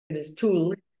as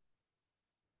tools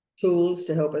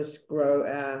to help us grow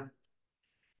our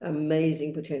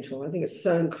amazing potential. I think it's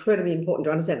so incredibly important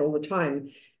to understand all the time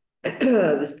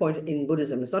this point in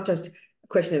Buddhism. It's not just a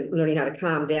question of learning how to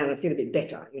calm down and feel a bit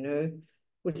better,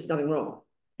 which is nothing wrong.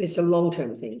 It's a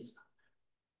long-term thing.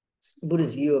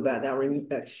 Buddha's view about our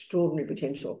extraordinary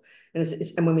potential. And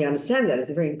when we understand that, it's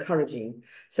very encouraging.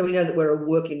 So we know that we're a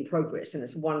work in progress, and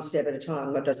it's one step at a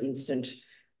time, not just instant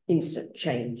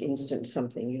change, instant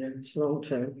something, it's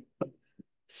long-term.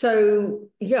 So,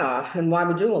 yeah, and why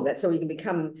we do all that? So we can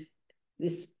become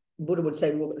this, Buddha would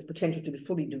say, we've got this potential to be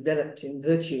fully developed in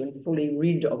virtue and fully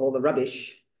rid of all the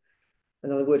rubbish.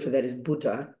 Another word for that is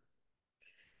Buddha.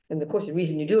 And of course, the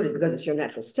reason you do it is because it's your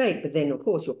natural state, but then, of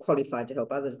course, you're qualified to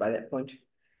help others by that point,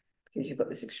 because you've got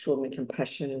this extraordinary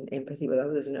compassion and empathy with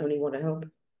others and only want to help,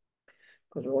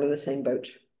 because we're all in the same boat.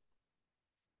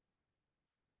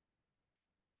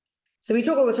 So we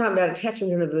talk all the time about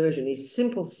attachment and aversion, these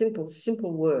simple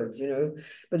words,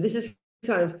 but this is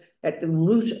kind of at the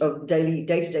root of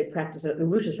day-to-day practice, and at the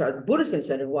root, as far as Buddha's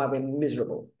concerned, of why we're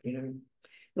miserable, It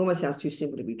almost sounds too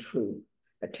simple to be true.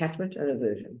 Attachment and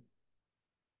aversion.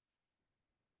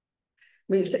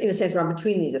 I mean, in a sense, we're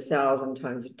between these 1,000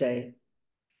 times a day,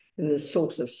 and the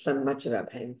source of so much of our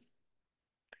pain.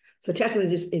 So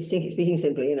attachment is speaking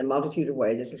simply in a multitude of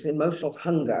ways. It's this emotional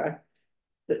hunger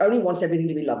that only wants everything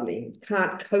to be lovely,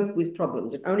 can't cope with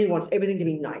problems. It only wants everything to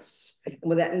be nice. And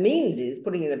what that means is,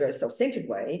 putting it in a very self-centered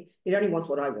way, it only wants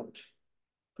what I want.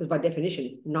 Because by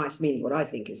definition, nice means what I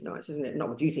think is nice, isn't it? Not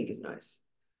what you think is nice.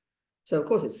 So, of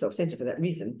course, it's self-centered for that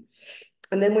reason.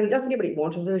 And then when it doesn't get what it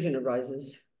wants, aversion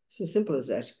arises. It's as simple as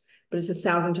that. But it's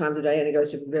 1,000 times a day, and it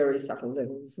goes to very subtle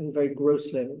levels and very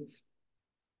gross levels.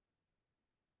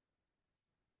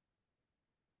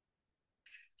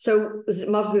 So there's a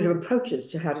multitude of approaches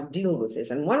to how to deal with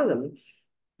this. And one of them,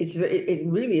 it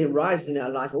really arises in our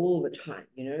life all the time,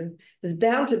 There's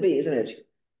bound to be, isn't it,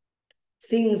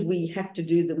 things we have to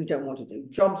do that we don't want to do,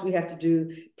 jobs we have to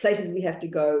do, places we have to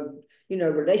go,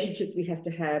 relationships we have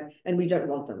to have, and we don't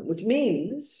want them, which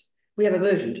means we have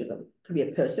aversion to them. It could be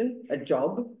a person, a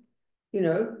job,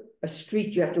 a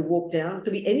street you have to walk down. It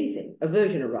could be anything.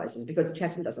 Aversion arises because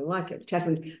attachment doesn't like it.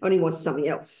 Attachment only wants something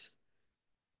else.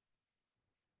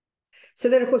 So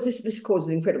then, of course, this causes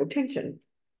incredible tension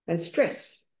and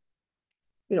stress.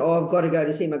 I've got to go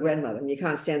to see my grandmother, and you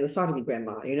can't stand the sight of your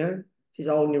grandma, She's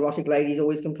an old, neurotic lady,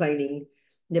 always complaining,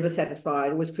 never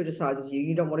satisfied, always criticizes you.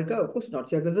 You don't want to go. Of course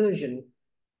not. You have aversion.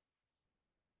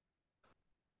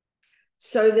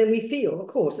 So then we feel, of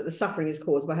course, that the suffering is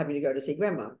caused by having to go to see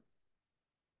grandma.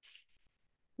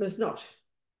 But it's not.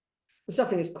 The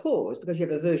suffering is caused because you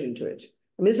have aversion to it.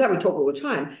 I mean, this is how we talk all the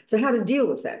time. So how to deal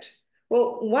with that?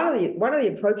 Well, one of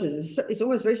the approaches is, it's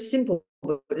almost very simple,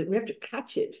 but we have to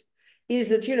catch it, is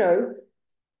that,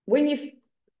 when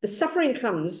the suffering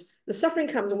comes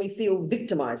when we feel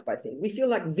victimized by things. We feel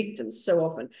like victims so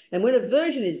often. And when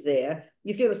aversion is there,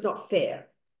 you feel it's not fair,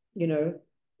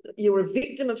 You're a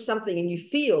victim of something, and you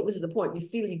feel, this is the point, you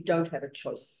feel you don't have a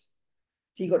choice.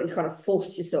 So you kind of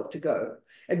force yourself to go.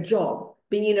 A job,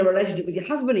 being in a relationship with your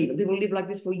husband even. People live like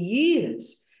this for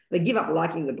years. They give up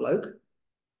liking the bloke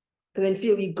and then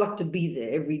feel you've got to be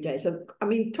there every day. So, I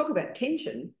mean, talk about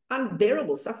tension,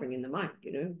 unbearable suffering in the mind,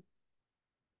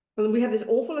 And we have this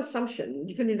awful assumption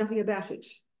you can do nothing about it.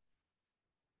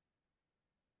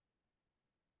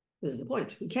 This is the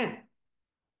point. We can.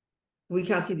 We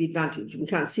can't see the advantage. We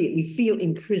can't see it. We feel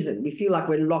imprisoned. We feel like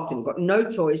we're locked and we've got no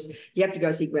choice. You have to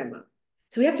go see grandma.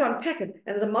 So we have to unpack it.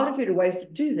 And there's a multitude of ways to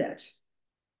do that.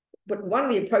 But one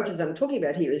of the approaches I'm talking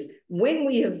about here is when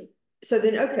we have, so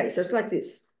it's like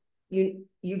this.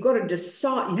 You've got to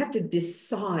decide, you have to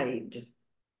decide.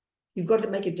 You've got to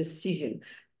make a decision.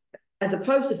 As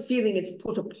opposed to feeling it's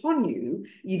put upon you,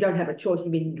 you don't have a choice.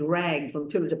 You've been dragged from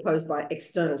pillar to post by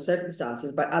external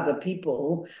circumstances, by other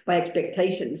people, by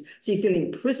expectations. So you feel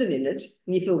imprisoned in it,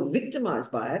 and you feel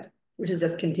victimized by it, which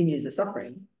just continues the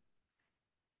suffering.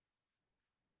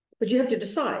 But you have to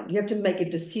decide. You have to make a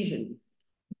decision.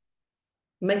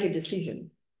 Make a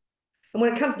decision. And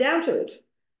when it comes down to it,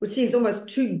 which seems almost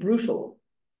too brutal,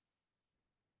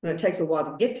 and it takes a while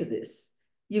to get to this,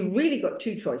 you've really got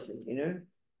two choices,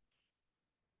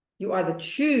 You either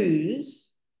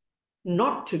choose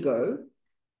not to go,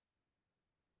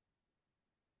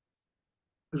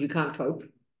 because you can't cope.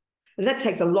 And that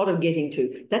takes a lot of getting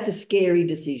to. That's a scary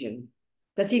decision.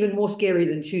 That's even more scary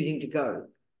than choosing to go.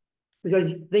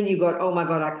 Because then you got, oh my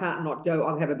God, I can't not go.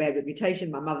 I'll have a bad reputation.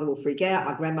 My mother will freak out.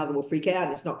 My grandmother will freak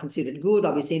out. It's not considered good.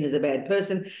 I'll be seen as a bad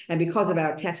person. And because of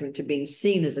our attachment to being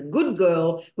seen as a good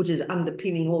girl, which is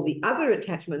underpinning all the other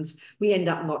attachments, we end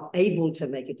up not able to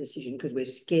make a decision because we're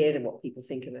scared of what people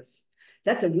think of us.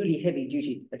 That's a really heavy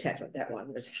duty attachment, that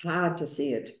one. It's hard to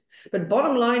see it. But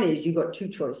bottom line is you've got two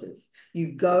choices.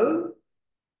 You go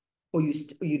or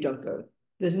you don't go.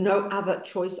 There's no other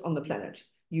choice on the planet.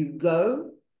 You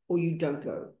go or you don't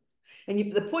go.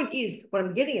 And the point is, what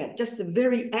I'm getting at, just the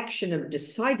very action of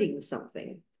deciding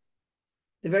something,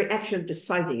 the very action of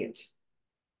deciding it.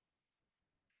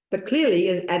 But clearly,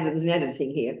 there's an added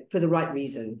thing here, for the right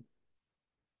reason.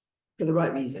 For the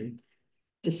right reason.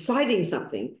 Deciding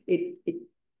something,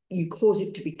 you cause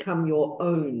it to become your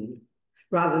own,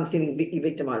 rather than feeling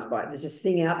victimized by it. There's this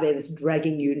thing out there that's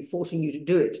dragging you and forcing you to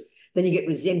do it. Then you get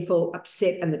resentful,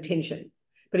 upset, and the tension.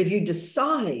 But if you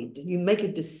decide, you make a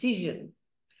decision,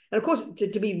 and of course,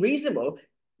 to be reasonable,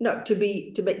 no, to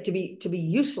be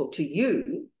useful to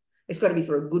you, it's got to be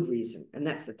for a good reason, and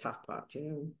that's the tough part, you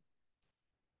know.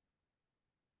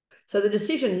 So the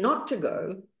decision not to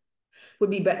go would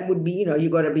be, you know,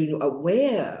 you've got to be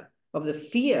aware of the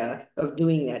fear of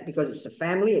doing that because it's the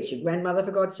family, it's your grandmother,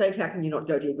 for God's sake. How can you not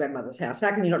go to your grandmother's house?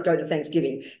 How can you not go to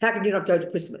Thanksgiving? How can you not go to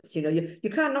Christmas? You know, you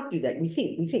can't not do that. We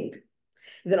think.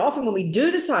 And then often when we do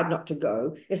decide not to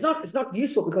go, it's not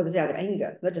useful because it's out of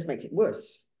anger. That just makes it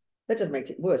worse. That just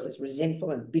makes it worse. It's resentful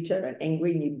and bitter and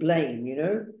angry and you blame, you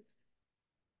know.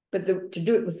 But to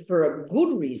do it for a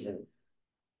good reason,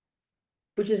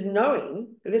 which is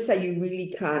knowing, let's say you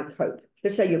really can't cope.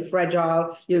 Let's say you're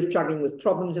fragile, you're struggling with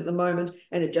problems at the moment,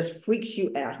 and it just freaks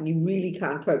you out and you really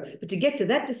can't cope. But to get to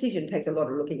that decision takes a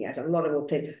lot of looking at, a lot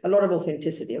of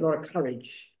authenticity, a lot of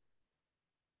courage,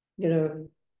 you know.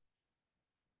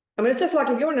 I mean, it's just like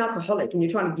if you're an alcoholic and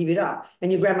you're trying to give it up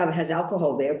and your grandmother has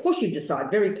alcohol there, of course you decide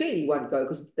very clearly you won't go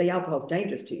because the alcohol's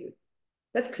dangerous to you.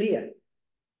 That's clear.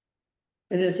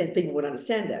 And in a sense, people would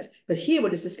understand that. But here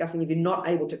we're just discussing if you're not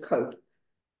able to cope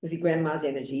with your grandma's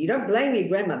energy. You don't blame your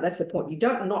grandma. That's the point. You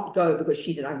don't not go because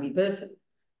she's an ugly person.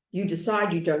 You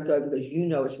decide you don't go because you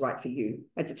know it's right for you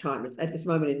at the time. At this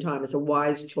moment in time, it's a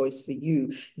wise choice for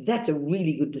you. That's a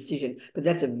really good decision, but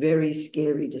that's a very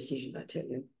scary decision, I tell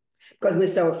you. Because we're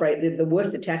so afraid that the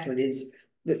worst attachment is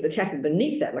the attachment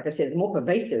beneath that, like I said, the more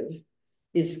pervasive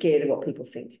is scared of what people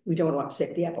think. We don't want to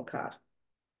upset the apple cart.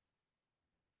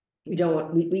 We don't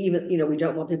want, we even, you know, we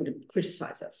don't want people to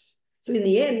criticize us. So in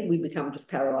the end, we become just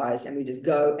paralyzed and we just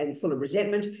go and full of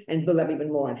resentment and build up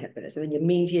even more unhappiness. And then you're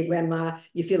mean to your grandma,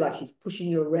 you feel like she's pushing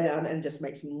you around and it just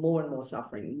makes more and more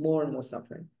suffering, more and more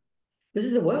suffering. This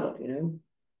is the world, you know.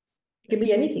 It can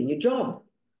be anything, your job,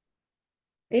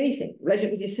 anything,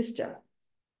 relationship with your sister,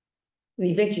 an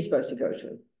event you're supposed to go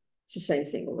to. It's the same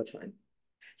thing all the time.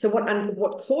 So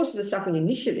what causes the suffering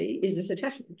initially is this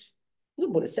attachment. That's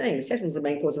what Buddha's saying. Attachment is the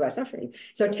main cause of our suffering.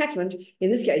 So attachment,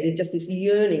 in this case, is just this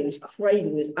yearning, this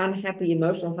craving, this unhappy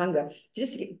emotional hunger to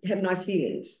just have nice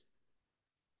feelings.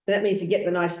 And that means to get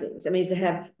the nice things. That means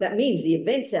the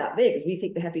events out there, because we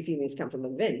think the happy feelings come from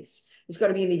events. It's got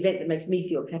to be an event that makes me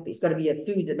feel happy. It's got to be a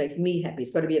food that makes me happy.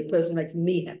 It's got to be a person that makes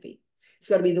me happy. It's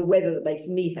got to be the weather that makes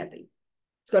me happy.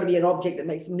 It's got to be an object that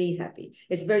makes me happy.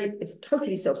 It's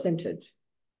totally self-centered.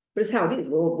 But it's how it is.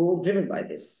 We're all driven by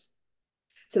this.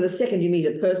 So the second you meet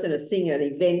a person, a thing, an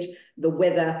event, the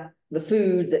weather, the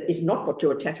food that is not what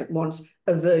your attachment wants,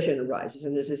 aversion arises.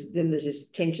 And there's this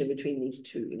tension between these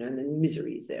two, you know, and the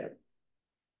misery is there.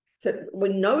 So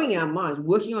we're knowing our minds,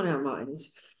 working on our minds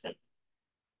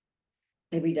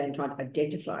every day and trying to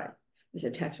identify this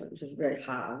attachment, which is very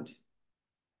hard.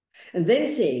 And then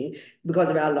seeing, because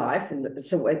of our life and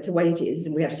the way it is,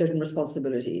 and we have certain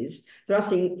responsibilities, there are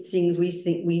things we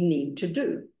think we need to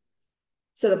do.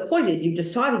 So the point is, you've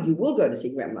decided you will go to see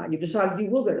grandma. You've decided you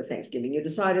will go to Thanksgiving. You've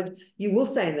decided you will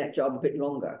stay in that job a bit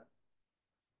longer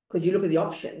because you look at the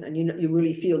option and you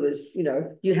really feel there's, you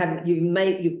know, you've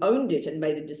owned it and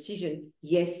made a decision.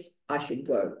 Yes, I should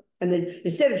go. And then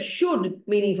instead of should,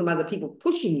 meaning from other people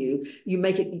pushing you, you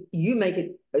make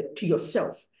it to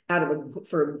yourself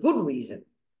for a good reason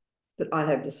that I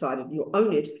have decided. You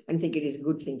own it and think it is a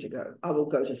good thing to go. I will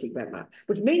go to see grandma,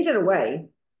 which means in a way,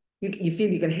 you feel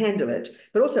you can handle it,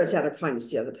 but also it's out of kindness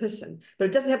to the other person. But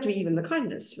it doesn't have to be even the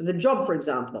kindness. The job, for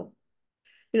example,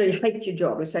 you know, you hate your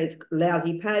job. Let's say it's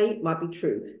lousy pay, might be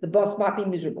true. The boss might be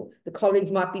miserable. The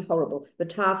colleagues might be horrible. The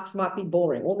tasks might be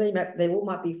boring. They all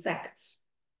might be facts.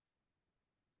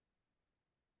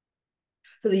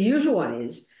 So the usual one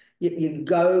is You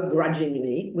go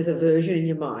grudgingly with aversion in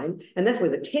your mind, and that's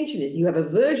where the tension is. You have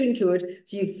aversion to it,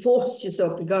 so you force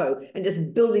yourself to go and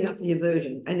just building up the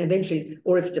aversion, and eventually,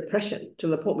 or if it's depression, to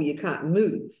the point where you can't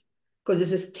move because there's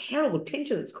this terrible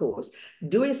tension that's caused.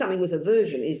 Doing something with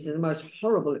aversion is the most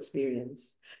horrible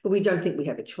experience, but we don't think we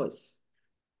have a choice.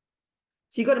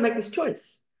 So you've got to make this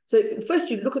choice. So first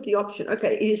you look at the option.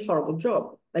 Okay, it is a horrible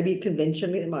job. Maybe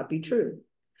conventionally it might be true.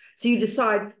 So you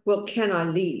decide, well, can I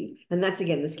leave? And that's,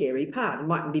 again, the scary part. It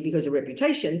mightn't be because of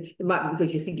reputation. It might be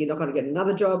because you think you're not going to get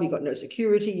another job. You've got no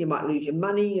security. You might lose your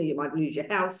money, or you might lose your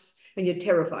house. And you're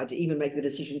terrified to even make the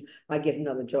decision, I get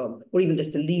another job, or even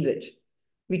just to leave it.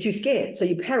 You're too scared. So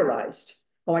you're paralyzed.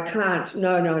 Oh, I can't.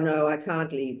 No, I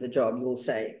can't leave the job, you'll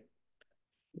say.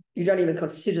 You don't even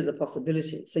consider the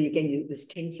possibility. So you get this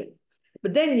tension.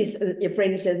 But then your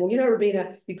friend says, well, you know,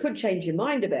 Robina, you could change your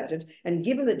mind about it. And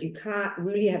given that you can't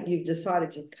really have, you've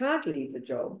decided you can't leave the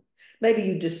job, maybe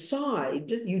you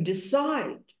decide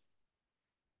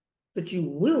that you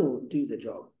will do the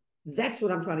job. That's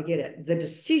what I'm trying to get at. The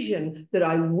decision that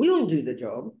I will do the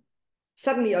job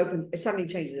suddenly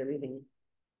changes everything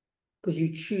because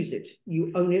you choose it.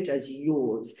 You own it as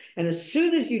yours. And as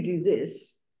soon as you do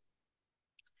this,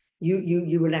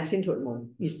 you relax into it more.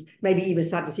 You maybe even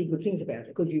start to see good things about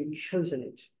it because you've chosen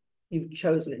it. You've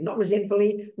chosen it, not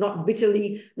resentfully, not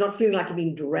bitterly, not feeling like you're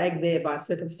being dragged there by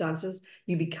circumstances.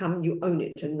 You own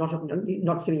it and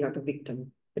not feeling like a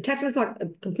victim. Attachment's like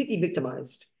completely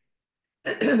victimized.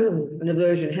 An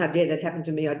aversion, how dare that happen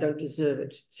to me? I don't deserve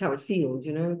it. It's how it feels,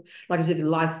 you know, like as if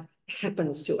life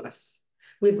happens to us.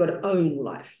 We've got to own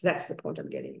life. That's the point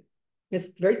I'm getting.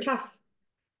 It's very tough.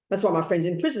 That's why my friends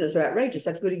in prison are so outrageous.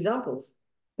 Such good examples.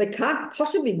 They can't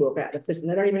possibly walk out of prison.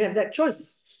 They don't even have that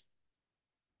choice.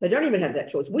 They don't even have that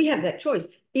choice. We have that choice,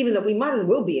 even though we might as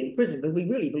well be in prison because we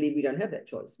really believe we don't have that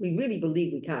choice. We really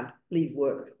believe we can't leave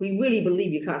work. We really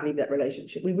believe you can't leave that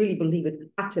relationship. We really believe it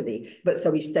utterly. But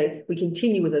so we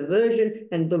continue with aversion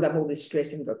and build up all this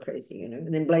stress and go crazy, you know,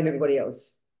 and then blame everybody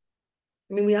else.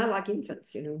 I mean, we are like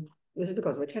infants, you know. This is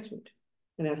because of attachment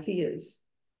and our fears.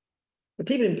 The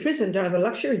people in prison don't have the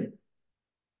luxury.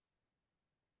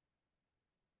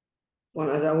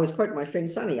 Well, as I always quote my friend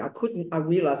Sunny, I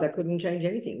realized I couldn't change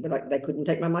anything, but they couldn't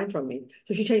take my mind from me.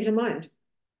 So she changed her mind.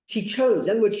 She chose,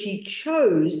 in other words, she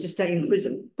chose to stay in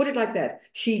prison. Put it like that.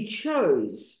 She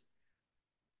chose.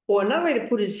 Or another way to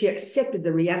put it is she accepted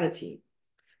the reality.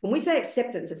 When we say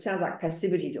acceptance, it sounds like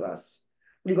passivity to us.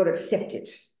 You've got to accept it.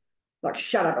 Like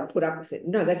shut up and put up with it.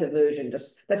 No, that's aversion.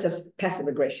 That's just passive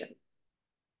aggression.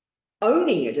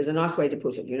 Owning it is a nice way to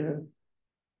put it, you know.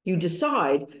 You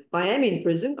decide, I am in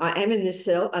prison, I am in this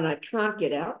cell, and I can't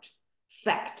get out.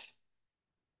 Fact.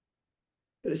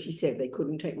 But as she said, they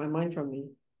couldn't take my mind from me.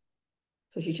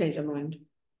 So she changed her mind.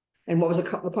 And what was the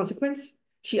consequence?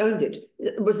 She owned it.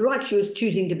 It was like she was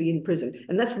choosing to be in prison.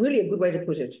 And that's really a good way to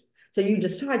put it. So you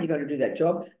decide you're going to do that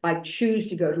job. I choose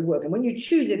to go to work. And when you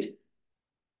choose it,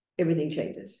 everything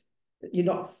changes. You're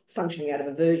not functioning out of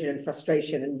aversion and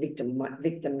frustration and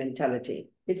victim mentality.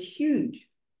 It's huge.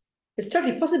 It's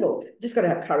totally possible. Just got to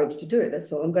have courage to do it.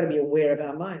 That's all. I'm going to be aware of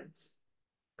our minds.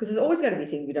 Because there's always going to be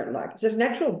things we don't like. It's just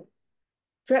natural.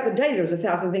 Throughout the day, there's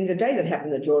 1,000 things a day that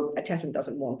happen that your attachment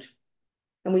doesn't want.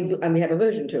 And we have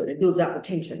aversion to it. It builds up the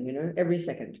tension, you know, every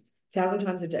second, 1,000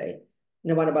 times a day.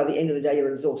 No wonder by the end of the day,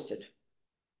 you're exhausted.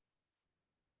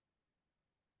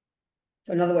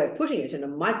 So another way of putting it in a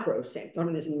micro sense, not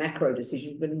in this macro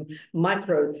decision, but in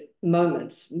micro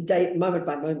moments, moment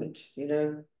by moment, you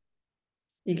know.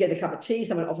 You get a cup of tea,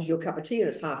 someone offers you a cup of tea and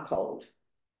it's half cold.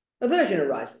 Aversion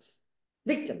arises.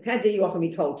 Victim, how dare you offer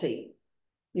me cold tea?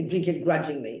 You drink it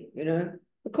grudgingly, you know.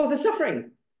 Of course, they're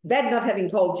suffering. Bad enough having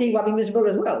cold tea, why be miserable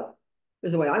as well?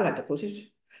 Is the way I like to put it.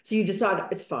 So you decide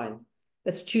it's fine.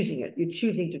 That's choosing it. You're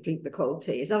choosing to drink the cold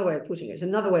tea. It's another way of putting it. It's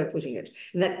another way of putting it.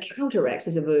 And that counteracts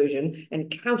this aversion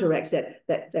and counteracts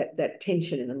that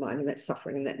tension in the mind and that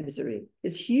suffering and that misery.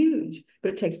 It's huge,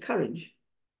 but it takes courage.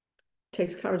 It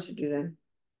takes courage to do that.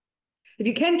 If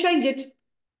you can change it,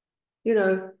 you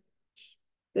know,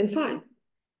 then fine.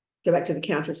 Go back to the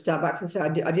counter at Starbucks and say, I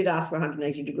did ask for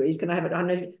 180 degrees. Can I have it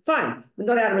 180? Fine. But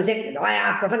not out of resentment. I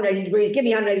asked for 180 degrees. Give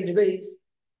me 180 degrees.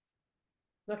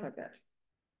 Not like that.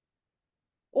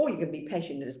 Or you can be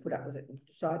patient and just put up with it and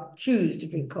decide, choose to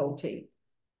drink cold tea.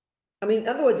 I mean, in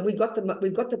other words,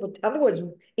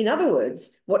 in other words,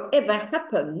 whatever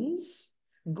happens,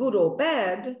 good or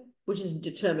bad, which is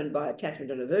determined by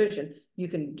attachment and aversion, you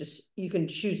can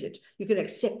choose it. You can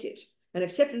accept it. And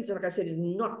acceptance, like I said, is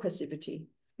not passivity.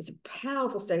 It's a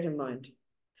powerful state of mind.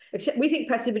 Except we think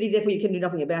passivity, therefore you can do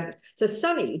nothing about it. So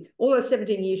Sunny, all those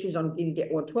 17 years she was 12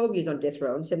 years on death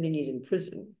row and 17 years in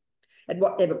prison, at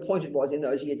whatever point it was in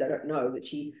those years, I don't know, that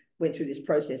she went through this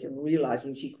process of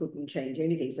realizing she couldn't change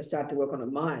anything, so started to work on her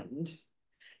mind.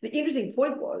 The interesting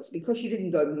point was, because she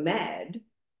didn't go mad,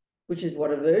 which is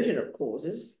what aversion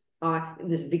causes,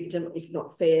 this victim, it's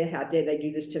not fair, how dare they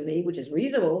do this to me, which is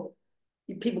reasonable.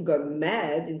 People go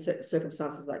mad in certain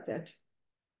circumstances like that.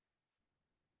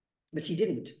 But she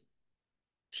didn't.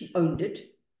 She owned it.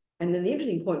 And then the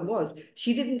interesting point was,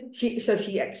 so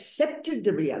she accepted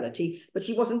the reality, but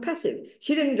she wasn't passive.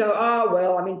 She didn't go, oh,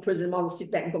 well, I'm in prison, I'll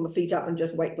sit back and put my feet up and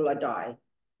just wait till I die.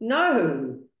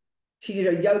 No. She did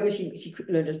her yoga, she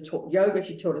learned to talk yoga,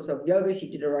 she taught herself yoga, she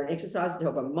did her own exercises to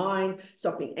help her mind,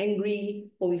 stop being angry,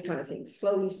 all these kind of things,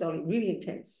 slowly, really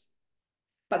intense.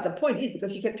 But the point is,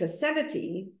 because she kept her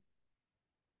sanity,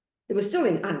 it was still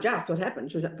unjust what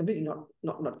happened. She was completely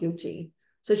not guilty.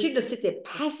 So she didn't just sit there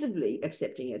passively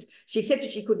accepting it. She accepted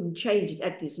she couldn't change it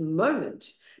at this moment,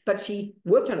 but she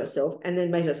worked on herself and then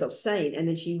made herself sane, and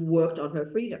then she worked on her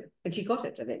freedom, and she got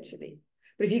it eventually.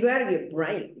 But if you go out of your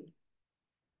brain,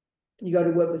 you go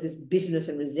to work with this bitterness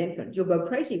and resentment, you'll go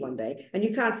crazy one day, and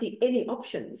you can't see any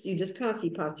options. You just can't see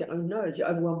past your own nose. You're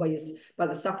overwhelmed by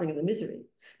the suffering and the misery.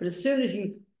 But as soon as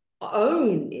you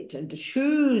own it and to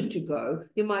choose to go,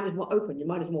 your mind is more open, your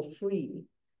mind is more free.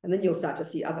 And then you'll start to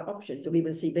see other options. You'll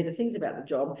even see better things about the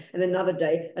job. And then another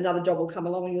day, another job will come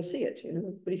along and you'll see it, you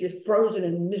know. But if you're frozen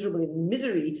and miserable in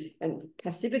misery and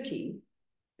passivity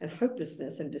and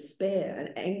hopelessness and despair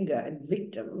and anger and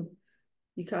victim,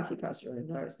 you can't see past your own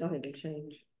nose. Nothing can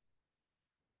change.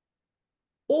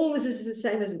 All this is the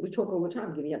same as we talk all the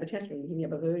time, giving up attachment, giving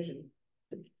up aversion.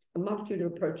 A multitude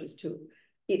of approaches to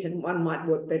it, and one might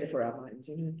work better for our minds,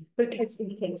 you know. But it takes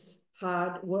intense,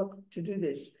 hard work to do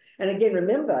this. And again,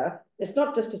 remember, it's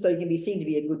not just so you can be seen to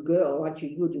be a good girl, aren't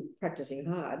you good, you're practicing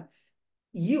hard.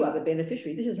 You are the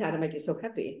beneficiary. This is how to make yourself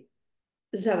happy.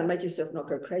 This is how to make yourself not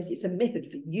go crazy. It's a method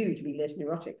for you to be less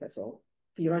neurotic, that's all,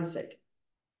 for your own sake.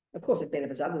 Of course, it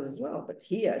benefits others as well, but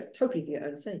here it's totally for your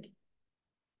own sake.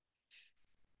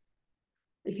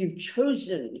 If you've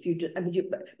chosen,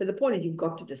 but the point is you've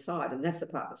got to decide, and that's the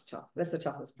part that's tough. That's the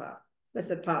toughest part. That's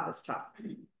the part that's tough.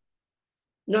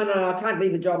 No, I can't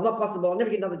leave the job. Not possible. I'll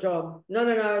never get another job. No,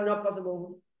 not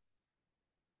possible.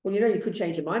 Well, you know, you could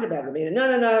change your mind about Robina.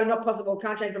 No, not possible.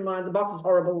 Can't change my mind. The boss is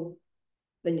horrible.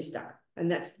 Then you're stuck.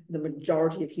 And that's the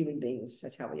majority of human beings.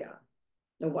 That's how we are.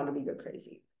 No wonder we go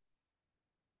crazy.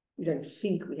 We don't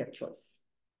think we have choice.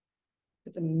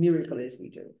 But the miracle is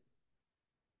we do.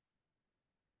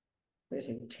 But it's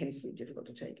intensely difficult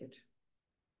to take it.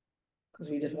 Because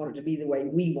we just want it to be the way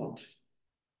we want.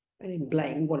 And in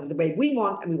blame, we want it the way we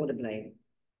want, and we want to blame.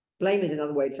 Blame is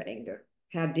another word for anger.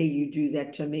 How dare you do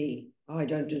that to me? Oh, I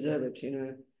don't deserve it, you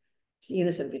know. It's the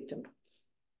innocent victim.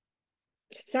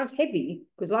 It sounds heavy,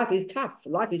 because life is tough.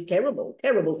 Life is terrible.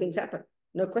 Terrible things happen.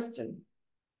 No question.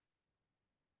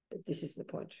 But this is the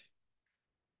point.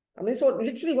 I mean, it's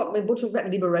literally what when Buddha talks about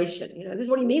liberation, you know, this is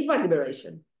what he means by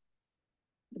liberation.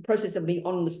 The process of being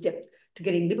on the step to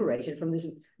getting liberated from this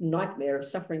nightmare of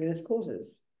suffering and its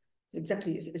causes. It's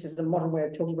exactly, this is the modern way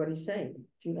of talking what he's saying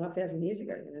 2,500 years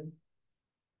ago, you know.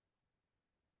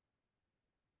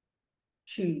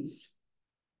 Choose.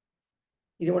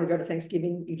 You don't want to go to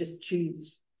Thanksgiving, you just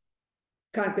choose.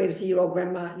 Can't bear to see your old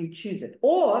grandma, you choose it.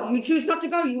 Or you choose not to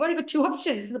go. You've only got two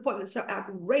options. This is the point that's so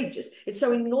outrageous. It's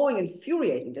so annoying and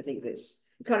infuriating to think this.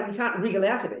 You can't wriggle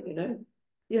out of it, you know.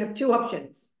 You have two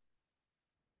options.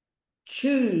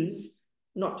 Choose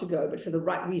not to go, but for the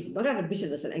right reason. Not out of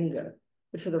bitterness and anger,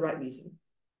 but for the right reason.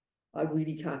 I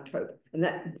really can't cope. And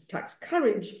that takes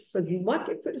courage, but you might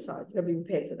get criticized. You've got to be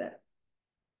prepared for that.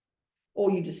 Or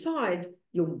you decide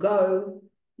you'll go,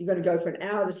 you're going to go for an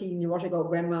hour to see your neurotic old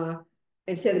grandma.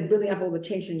 Instead of building up all the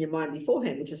tension in your mind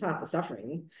beforehand, which is half the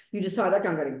suffering, you decide, okay,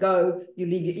 I'm going to go. You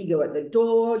leave your ego at the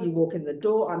door. You walk in the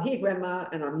door. I'm here, grandma,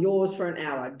 and I'm yours for an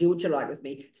hour. Do what you like with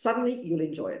me. Suddenly, you'll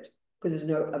enjoy it because there's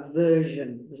no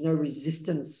aversion. There's no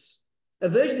resistance.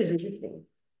 Aversion is resisting.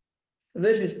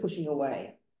 Aversion is pushing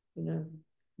away. You know,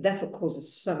 that's what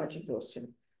causes so much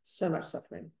exhaustion, so much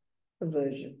suffering.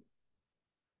 Aversion.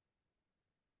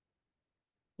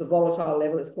 The volatile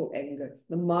level is called anger.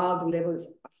 The mild level is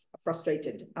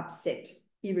frustrated, upset,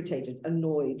 irritated,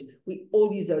 annoyed. We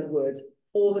all use those words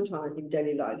all the time in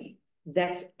daily life.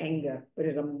 That's anger, but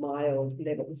at a mild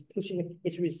level. It's pushing it,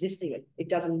 it's resisting it. It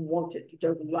doesn't want it. You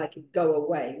don't like it. Go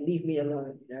away. Leave me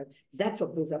alone. You know, that's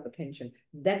what builds up the tension.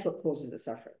 That's what causes the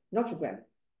suffering. Not your grandma.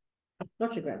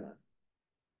 Not your grandma.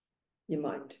 Your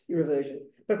mind, your aversion.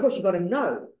 But of course, you've got to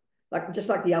know. Like just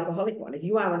like the alcoholic one, if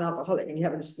you are an alcoholic and you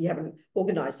haven't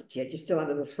organized it yet, you're still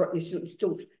under the throat, you're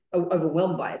still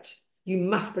overwhelmed by it. You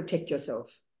must protect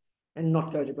yourself. and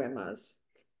not go to grandma's.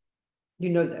 You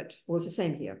know that. Well, it's the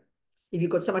same here. If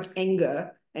you've got so much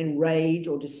anger and rage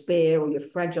or despair, or you're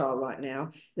fragile right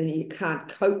now, then you can't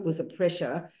cope with the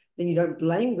pressure, then you don't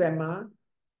blame grandma.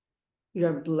 You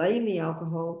don't blame the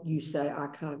alcohol. You say, I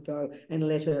can't go, and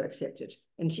let her accept it.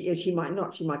 And she might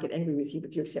not. She might get angry with you,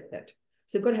 but you accept that.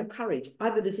 So you've got to have courage.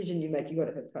 Either decision you make, you've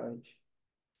got to have courage.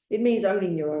 It means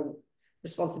owning your own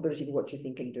responsibility for what you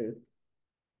think and do.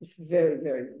 It's very,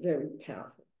 very, very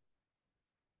powerful.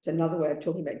 It's another way of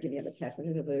talking about giving up attachment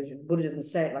and aversion. Buddha doesn't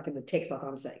say it like in the text, like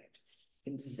I'm saying it.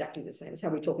 It's exactly the same. It's how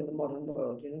we talk in the modern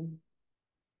world, you know.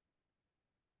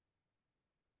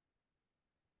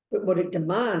 But what it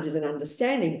demands is an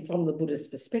understanding from the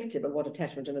Buddhist perspective of what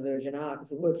attachment and aversion are, because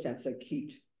the word sounds so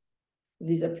cute.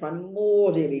 These are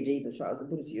primordially deep as far as the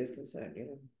Buddhist view is concerned, you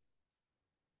know.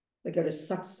 They go to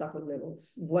such subtle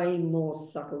levels, way more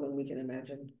subtle than we can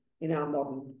imagine in our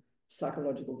modern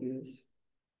psychological views.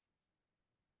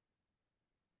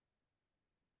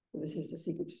 And this is the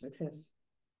secret to success.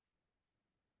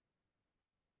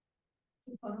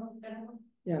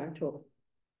 Yeah, I talk.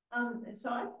 So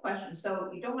I have a question. So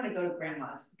you don't want to go to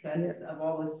grandma's because of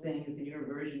all those things and your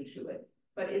aversion to it.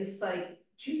 But is like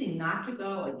choosing not to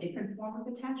go a different form of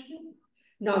attachment?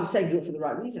 No, I'm saying do it for the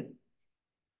right reason.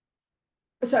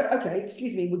 So, okay,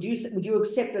 excuse me, would you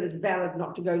accept that it's valid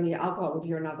not to go near alcohol if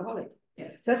you're an alcoholic?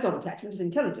 Yes. So that's not attachment, it's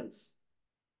intelligence.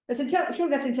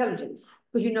 Surely that's intelligence,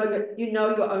 because you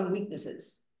know your own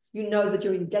weaknesses. You know that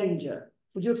you're in danger.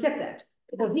 Would you accept that?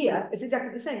 Well, here it's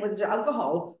exactly the same, whether it's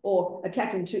alcohol or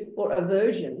attachment to or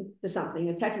aversion to something.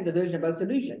 Attachment and aversion are both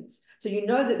delusions. So you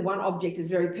know that one object is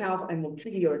very powerful and will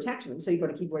trigger your attachment, so you've got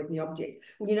to keep away from the object.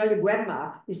 When you know your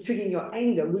grandma is triggering your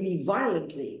anger really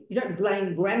violently, you don't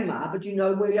blame grandma, but you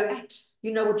know where you're at.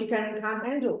 You know what you can and can't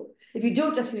handle. If you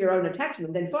do it just for your own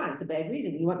attachment, then fine, it's a bad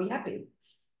reason. You won't be happy.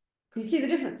 Can you see the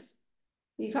difference?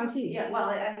 You can't see. Yeah, well,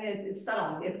 I mean, it's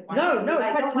subtle. No,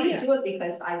 it's quite clear. I don't want to do it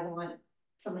because I want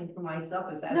something for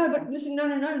myself. Is that no? But listen, no.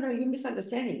 You're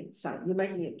misunderstanding, Sonny. You're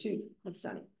making it too. Not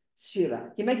Sonny, Sheila.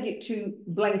 You're making it too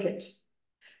blanket.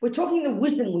 We're talking the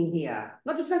wisdom wing here,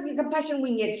 not just making the compassion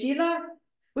wing yet, Sheila.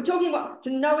 We're talking about to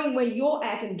knowing where you're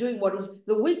at and doing what is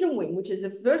the wisdom wing, which is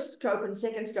the first scope and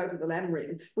second scope of the Lama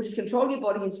ring, which is control your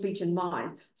body and speech and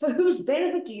mind. For whose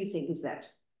benefit do you think is that?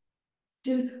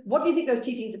 What do you think those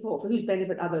teachings are for? For whose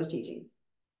benefit are those teachings?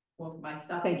 For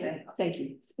myself. Thank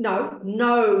you.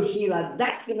 No, Sheila,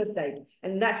 that's the mistake.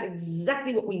 And that's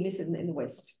exactly what we miss in the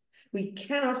West. We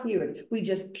cannot hear it. We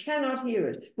just cannot hear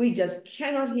it. We just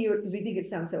cannot hear it because we think it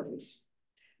sounds selfish.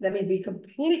 That means we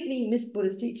completely miss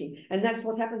Buddhist teaching. And that's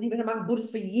what happens even among Buddhists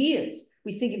for years.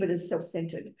 We think of it as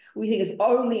self-centered. We think it's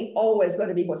only always got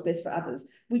to be what's best for others.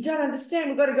 We don't understand.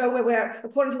 We've got to go where we're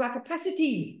according to our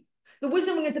capacity. The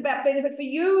wisdom wing is about benefit for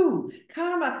you.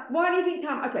 Karma. Why do you think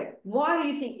karma? Okay. Why do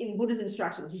you think in Buddha's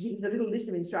instructions, he gives a little list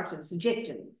of instructions,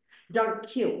 suggestions, don't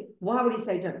kill. Why would he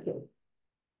say don't kill?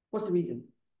 What's the reason?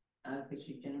 Because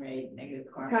you generate negative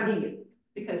karma. Can't hear you.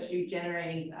 Because you're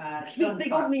generating...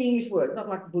 Speak ordinary English words, not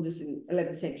like Buddhists in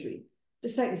 11th century.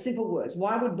 Just say it in simple words.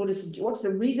 Why would Buddhists... What's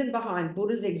the reason behind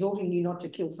Buddhists exhorting you not to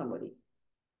kill somebody?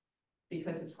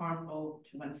 Because it's harmful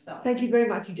to oneself. Thank you very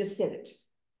much. You just said it.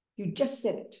 You just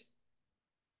said it.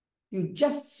 You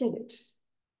just said it.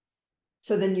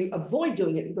 So then you avoid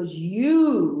doing it because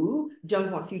you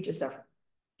don't want future suffering.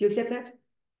 Do you accept that?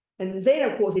 And then,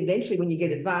 of course, eventually when you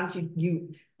get advanced,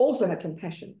 you also have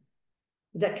compassion.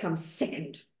 That comes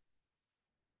second.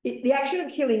 The action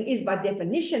of killing is by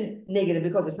definition negative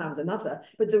because it harms another.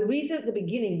 But the reason at the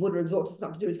beginning Buddha exhorts us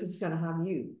not to do it is because it's going to harm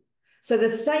you. So the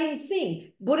same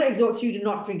thing, Buddha exhorts you to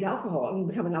not drink alcohol and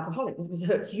become an alcoholic because it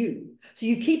hurts you. So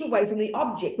you keep away from the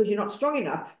object because you're not strong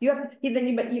enough. You're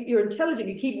intelligent,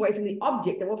 you keep away from the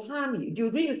object that will harm you. Do you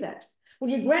agree with that?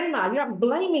 Well, your grandma, you're not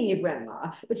blaming your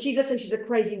grandma, but let's say she's a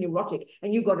crazy neurotic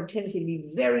and you've got a tendency to be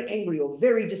very angry or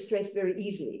very distressed very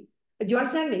easily. Do you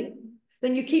understand me?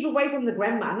 Then you keep away from the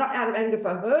grandma, not out of anger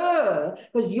for her,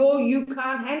 because you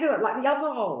can't handle it like the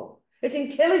alcohol. It's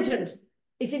intelligent.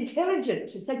 It's intelligent.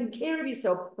 It's taking care of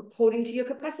yourself according to your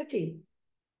capacity.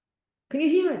 Can you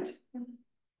hear it?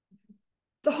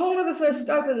 The whole of the first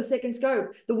scope and the second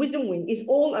scope, the wisdom wing, is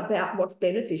all about what's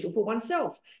beneficial for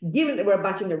oneself. Given that we're a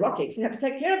bunch of neurotics and have to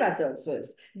take care of ourselves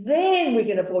first, then we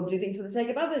can afford to do things for the sake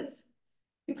of others.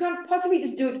 You can't possibly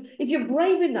just do it. If you're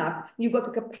brave enough, you've got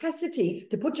the capacity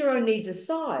to put your own needs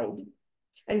aside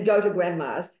and go to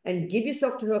grandma's and give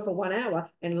yourself to her for 1 hour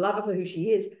and love her for who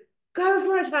she is. Go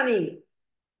for it, honey.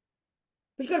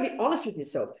 But you've got to be honest with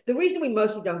yourself. The reason we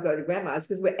mostly don't go to grandma's is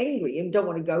because we're angry and don't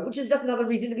want to go, which is just another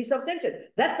reason to be self-centered.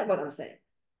 That's not what I'm saying.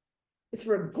 It's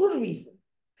for a good reason.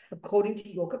 according to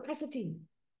your capacity.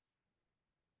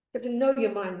 You have to know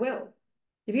your mind well.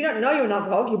 If you don't know you're an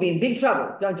alcoholic, you'll be in big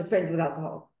trouble going to friends with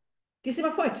alcohol. Do you see my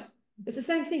point? It's the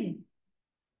same thing.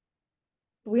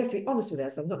 We have to be honest with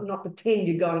ourselves, not pretend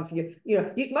you're going for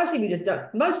mostly we just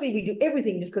don't. Mostly we do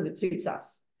everything just because it suits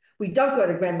us. We don't go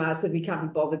to grandma's because we can't be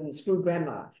bothered and screw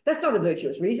grandma. That's not a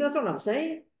virtuous reason. That's not what I'm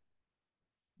saying.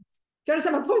 Do you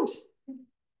understand my point?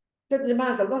 It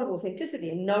demands a lot of authenticity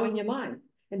and knowing your mind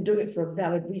and doing it for a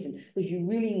valid reason because you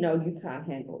really know you can't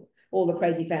handle all the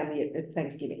crazy family at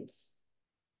Thanksgivings.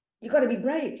 You've got to be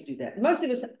brave to do that. Most of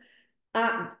us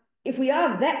aren't. If we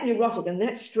are that neurotic and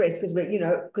that stressed because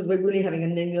we're really having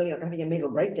a mental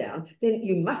breakdown, then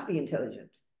you must be intelligent.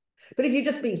 But if you're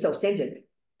just being self-centered,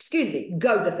 excuse me,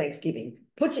 go to Thanksgiving,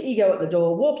 put your ego at the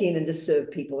door, walk in and just serve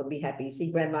people and be happy.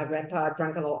 See grandma, grandpa,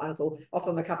 drunken old uncle,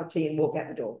 offer them a cup of tea and walk out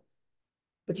the door.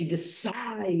 But you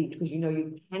decide because you know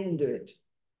you can do it. Do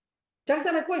you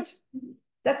understand my point?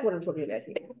 That's what I'm talking about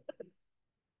here.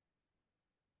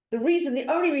 The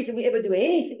only reason we ever do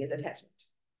anything is attachment.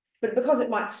 But because it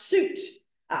might suit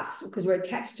us, because we're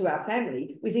attached to our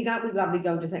family, we think, aren't we lovely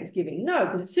going to Thanksgiving? No,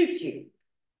 because it suits you.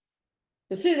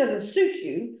 As soon as it doesn't suit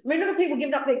you, I mean, look at people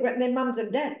giving up their mums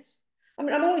and dads. I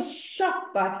mean, I'm always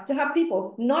shocked to have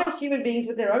people, nice human beings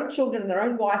with their own children and their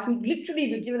own wife, who literally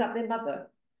have given up their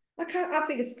mother. I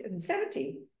think it's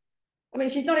insanity. I mean,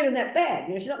 she's not even that bad.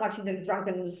 She's not like she's a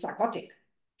drunken and psychotic.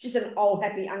 She's an old,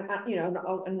 happy, an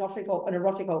erotic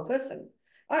old person.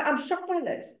 I'm shocked by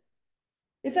that.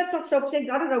 If that's not self-centered,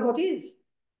 I don't know what is.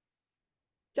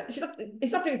 It's not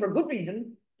doing it for a good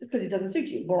reason, just because it doesn't suit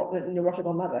you. More than the neurotic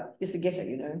old mother. Just forget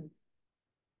it,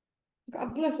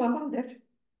 God bless my mum, that.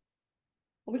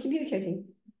 Are we communicating?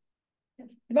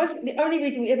 The only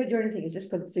reason we ever do anything is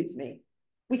just because it suits me.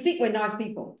 We think we're nice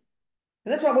people.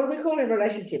 And that's why when we call it a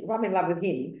relationship, if I'm in love with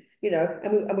him,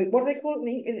 and we what do they call it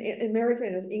in America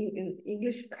and in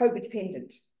English?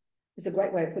 Codependent. It's a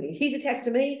great way of putting it. He's attached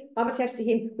to me, I'm attached to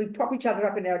him, we prop each other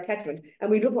up in our attachment,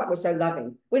 and we look like we're so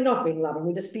loving. We're not being loving,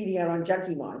 we're just feeding our own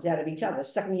junkie minds out of each other,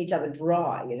 sucking each other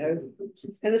dry,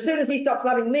 And as soon as he stops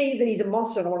loving me, then he's a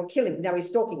monster and I want to kill him. Now he's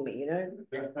stalking me, Do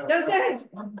you understand?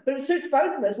 But it suits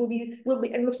both of us, we'll be,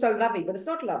 and looks so loving, but it's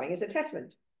not loving, it's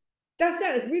attachment. Do you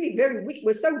understand? It's really very wicked.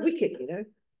 We're so wicked,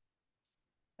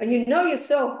 And you know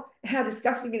yourself how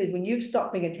disgusting it is when you've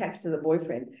stopped being attached to the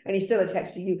boyfriend and he's still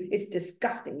attached to you. It's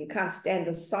disgusting. You can't stand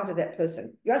the sight of that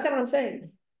person. You understand what I'm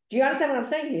saying? Do you understand what I'm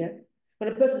saying here?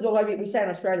 When a person's all over you, we say in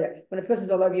Australia, when a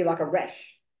person's all over you like a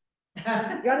rash. You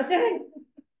understand?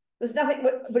 There's nothing,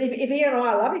 but if he and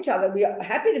I love each other, we are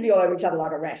happy to be all over each other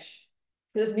like a rash.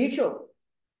 Because it's mutual.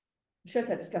 It shows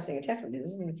how disgusting attachment is,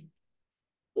 isn't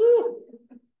it? Ooh.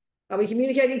 Are we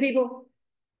communicating, people?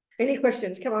 Any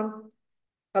questions? Come on.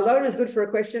 Alona is good for a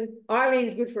question. Eileen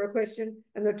is good for a question.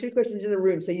 And there are 2 questions in the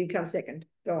room, so you come second.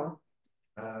 Go on.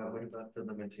 What about the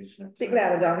limitation of time? Bit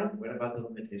louder, darling. What about the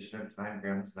limitation of time?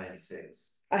 Grandma's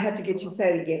 96. I have to get you to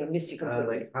say it again. I missed you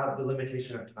completely. Like how the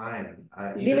limitation of time.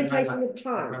 Limitation of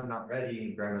time. If I'm not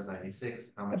ready, grandma's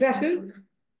 96. How much about time?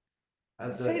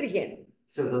 Who? Say it again.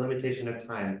 So the limitation of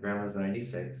time, grandma's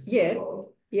 96. Yeah.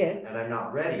 Yeah. And I'm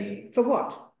not ready. For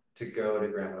what? To go to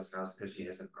grandma's house because she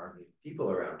has an army of people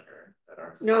around her that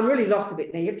aren't. No, I'm really lost a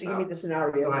bit now. You have to give me the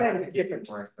scenario. So Say it different.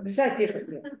 Say it different.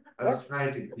 Yeah. I was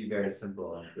trying to be very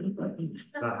simple, but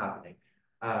it's not happening.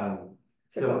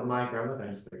 So my grandmother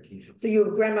has 13 children. So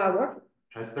your grandma what?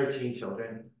 Has 13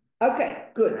 children. Okay,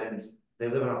 good. And they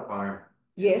live on a farm.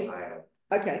 Yes. Ohio.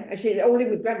 Okay, and they all live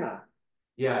with grandma.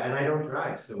 Yeah, and I don't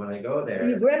drive, so when I go there,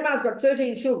 your grandma's got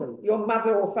 13 children. Your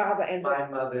mother or father and my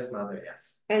mother's mother,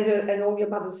 yes. And all your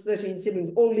mother's 13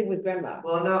 siblings all live with grandma.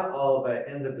 Well, not all, but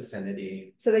in the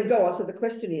vicinity. So then go on. So the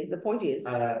point is,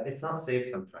 it's not safe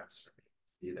sometimes for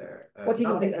me either. What do you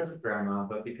not think? Because of grandma,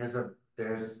 but because of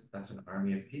that's an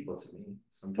army of people to me.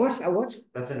 What? What?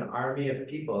 That's an army of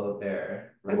people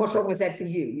there. And what's wrong with that for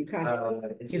you? You can't.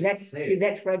 You're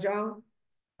that fragile.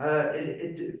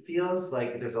 It feels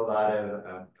like there's a lot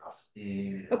of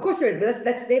gossiping. Of course there is, but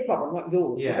that's their problem, not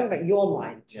yours. Yeah. We're talking about your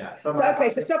mind. Yeah. So okay,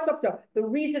 so stop.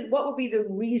 What would be the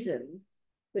reason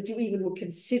that you even would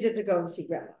consider to go and see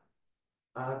grandma?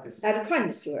 Out of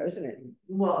kindness to her, isn't it?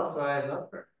 Well, so I love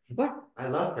her. What? I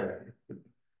love her.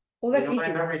 Well, that's my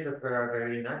memories of her are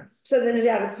very nice. So then it's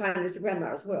out of kindness to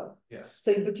grandma as well. Yeah.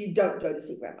 So, but you don't go to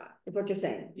see grandma, is what you're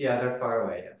saying? Yeah, they're far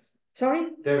away, yes. Sorry?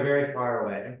 They're very far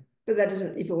away. But that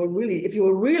doesn't, if you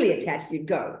were really attached, you'd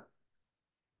go.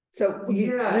 So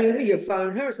you Zoom, you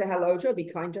phone her, say hello to her, be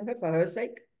kind to her for her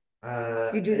sake.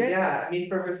 You do that? Yeah, I mean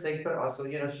for her sake, but also,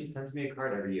 she sends me a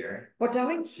card every year. What,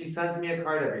 darling? She sends me a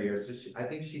card every year, so I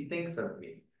think she thinks of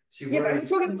me. Yeah, but we're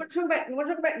talking about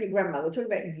your grandmother, we're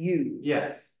talking about you.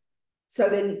 Yes. So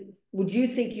then, would you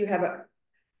think you have a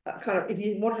kind of, if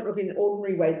you want to look in an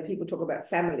ordinary way that people talk about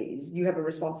families, you have a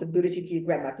responsibility to your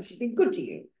grandma because she's been good to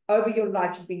you. Over your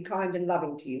life, she's been kind and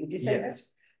loving to you. Would you say that?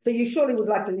 So you surely would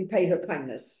like to repay her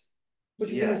kindness,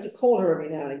 which means to call her every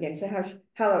now and again. So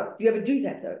how do you ever do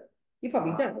that though? You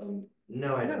probably don't.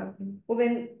 No, I don't. Well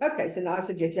then, okay, so now I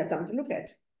suggest you have something to look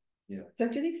at. Yeah.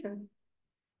 Don't you think so?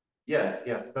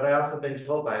 Yes, but I also been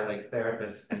told by like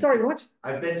therapists. Sorry, what?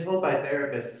 I've been told by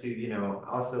therapists to,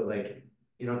 also like,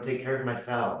 take care of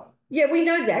myself. Yeah, we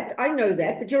know that. I know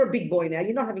that, but you're a big boy now.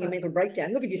 You're not having a mental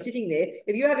breakdown. Look at you sitting there.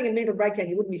 If you're having a mental breakdown,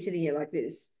 you wouldn't be sitting here like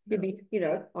this. You'd be,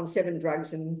 on 7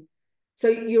 drugs. And so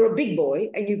you're a big boy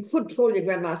and you could call your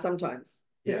grandma sometimes.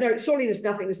 Surely there's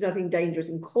nothing dangerous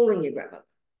in calling your grandma.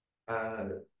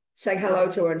 Saying hello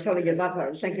to her and telling you love her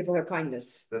and thank you for her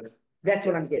kindness. That's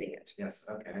what I'm getting at. Yes,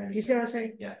 okay. Do you see what I'm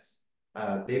saying? Yes.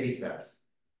 Baby steps.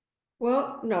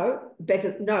 Well, no,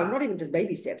 not even just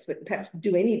baby steps, but perhaps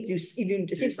do something.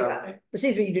 But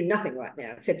seems to me you do nothing right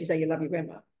now, except you say you love your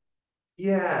grandma.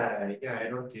 Yeah, I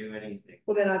don't do anything.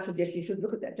 Well, then I'd suggest you should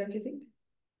look at that, don't you think?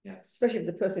 Yes. Especially if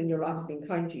the person in your life has been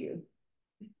kind to you.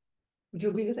 Would you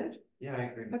agree with that? Yeah, I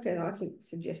agree. Okay, no, I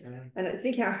suggest. And I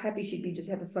think how happy she'd be just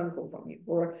to have a phone call from you,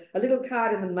 or a little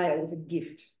card in the mail with a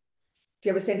gift. Do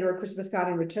you ever send her a Christmas card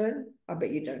in return? I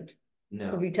bet you don't. No.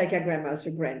 Because we take our grandmas for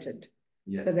granted.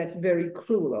 Yes. So that's very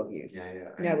cruel of you. Yeah.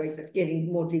 Now we're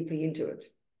getting more deeply into it.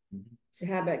 Mm-hmm. So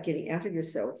how about getting out of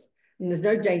yourself? And there's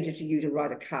no danger to you to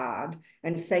write a card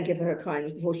and thank her for her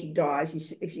kindness before she dies,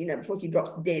 before she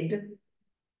drops dead.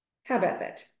 How about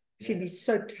that? She'd be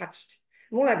so touched.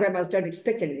 And all our grandmas don't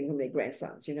expect anything from their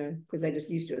grandsons, because they're just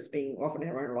used to us being off in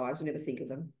our own lives and never think of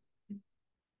them.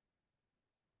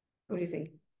 What do you think?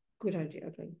 Good idea.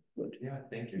 Okay, good. Yeah,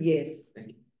 thank you. Yes. Thank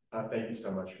you. Thank you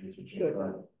so much for your teaching. Good.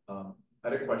 I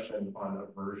had a question on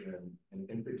aversion, and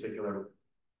in particular,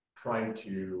 trying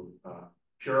to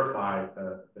purify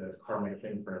the karmic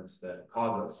imprints that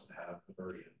cause us to have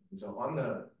aversion. And so on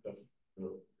the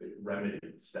remedy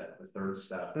step, the third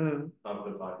step of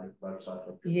the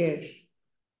Vajrasattva purification, Yes.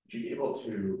 would you be able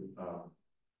to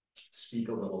speak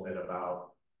a little bit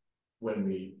about when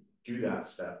we do that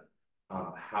step,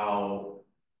 how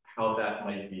that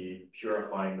might be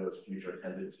purifying those future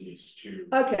tendencies to.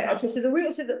 Okay. So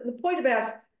the point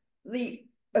about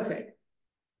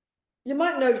you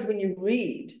might notice when you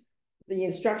read the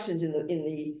instructions in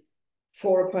the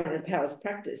 4 opponent powers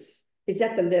practice, it's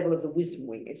at the level of the wisdom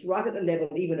wing. It's right at the level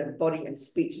even of body and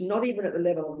speech, not even at the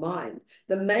level of mind.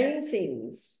 The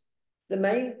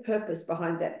main purpose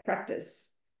behind that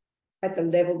practice at the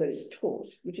level that is taught,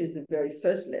 which is the very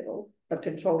first level of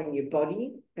controlling your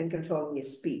body and controlling your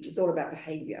speech. It's all about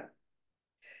behavior.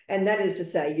 And that is to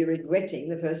say, you're regretting,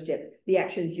 the first step, the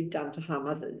actions you've done to harm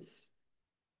others.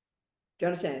 Do you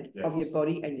understand? Yes. Of your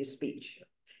body and your speech.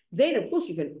 Then, of course,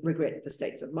 you can regret the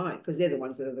states of mind because they're the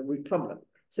ones that are the root problem.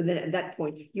 So then at that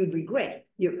point, you'd regret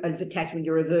your attachment,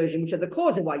 your aversion, which are the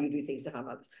cause of why you do things to harm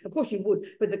others. Of course you would.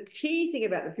 But the key thing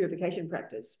about the purification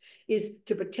practice is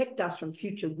to protect us from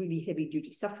future really heavy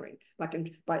duty suffering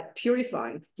by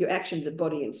purifying your actions of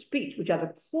body and speech, which are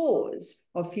the cause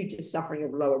of future suffering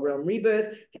of lower realm rebirth,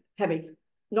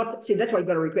 that's why you've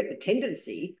got to regret the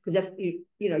tendency, because that's,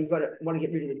 you've got to want to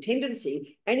get rid of the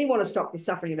tendency, and you want to stop the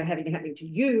suffering of having it happening to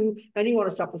you, and you want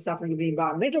to stop the suffering of the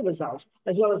environmental result,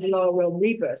 as well as the lower realm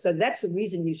rebirth. So that's the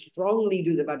reason you strongly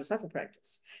do the Vajrasattva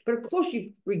practice. But of course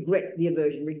you regret the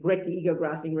aversion, regret the ego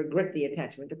grasping, regret the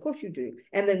attachment. Of course you do.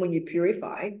 And then when you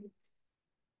purify,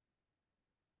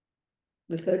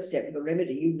 the third step of the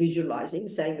remedy, you visualizing,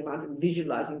 saying the mantra,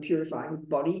 visualizing, purifying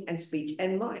body and speech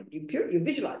and mind. You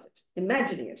visualize it,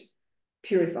 imagining it,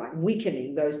 purifying,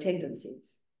 weakening those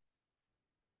tendencies.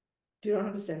 Do you not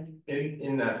understand?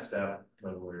 In that step,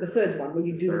 when we're the third one, where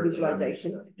you do the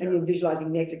visualization step, and you're visualizing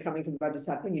nectar coming from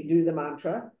Vajrasattva, and you do the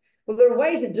mantra. Well, there are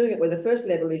ways of doing it where the first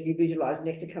level is you visualize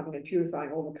nectar coming and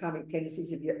purifying all the karmic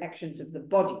tendencies of your actions of the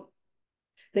body.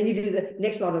 Then you do the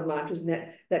next lot of mantras, and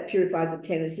that purifies the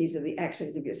tendencies of the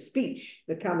actions of your speech,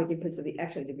 the karmic imprints of the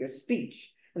actions of your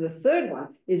speech. And the third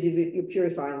one is you're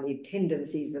purifying the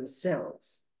tendencies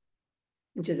themselves,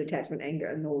 which is attachment, anger,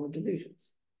 and all the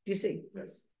delusions. Do you see?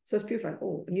 Yes. So it's purifying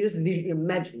all. And you just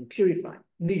imagine, purifying,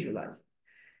 visualizing.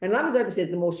 And Lama Zopa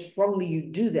says the more strongly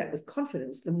you do that with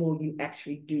confidence, the more you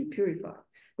actually do purify.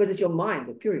 Because it's your mind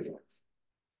that purifies.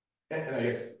 And I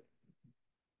guess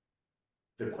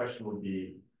the question would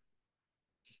be,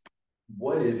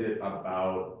 what is it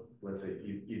about, let's say,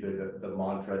 either the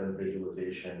mantra and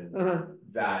visualization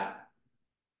that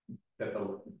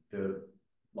the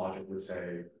logic would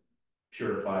say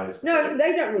purifies. No,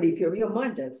 they don't really purify. Your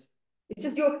mind does. It's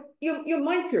just your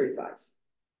mind purifies.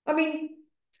 I mean,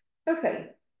 okay.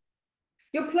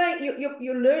 You're playing,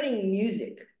 you're learning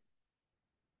music.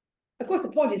 Of course, the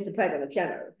point is to play it on the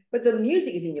piano, but the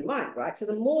music is in your mind, right? So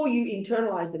the more you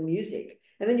internalize the music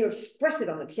and then you express it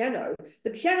on the piano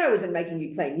isn't making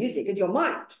you play music, it's your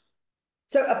mind.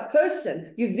 So a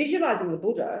person, you're visualizing the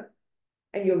Buddha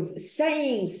and you're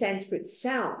saying Sanskrit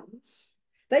sounds,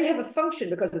 they have a function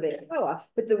because of their power,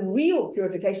 but the real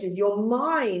purification is your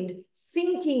mind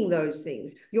thinking those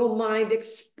things, your mind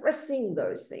expressing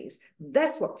those things.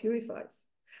 That's what purifies.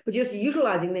 But you're just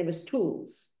utilizing them as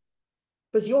tools.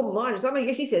 Because your mind, somebody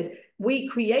actually says, we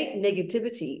create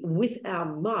negativity with our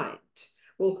mind.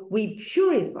 Well, we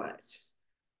purify it.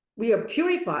 We are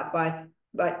purified by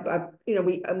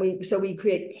so we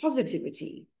create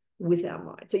positivity with our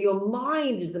mind. So your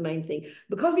mind is the main thing.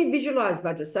 Because we visualize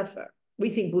Vajrasattva, we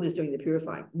think Buddha's doing the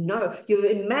purifying. No, you're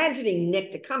imagining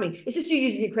nectar coming. It's just you're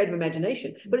using your creative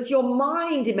imagination, but it's your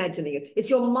mind imagining it. It's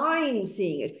your mind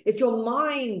seeing it. It's your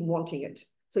mind wanting it.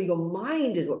 So your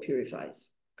mind is what purifies.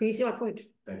 Can you see my point?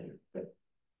 Thank you.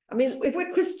 I mean, if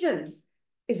we're Christians,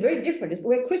 it's very different. If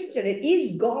we're Christian, it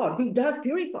is God who does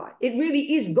purify. It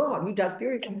really is God who does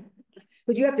purify.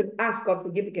 But you have to ask God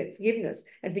for forgiveness.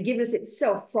 And forgiveness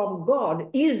itself from God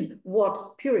is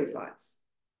what purifies.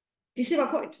 Do you see my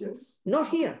point? Yes. Not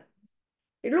here.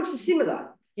 It looks similar.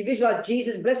 You visualize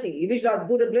Jesus blessing you. You visualize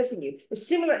Buddha blessing you. It's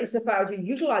similar insofar as you're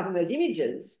utilizing those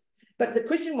images. But the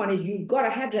Christian one is you've got to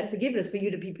have that forgiveness for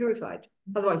you to be purified.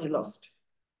 Otherwise, you're lost.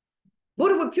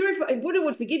 Buddha would purify, Buddha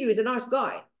would forgive you as a nice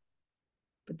guy.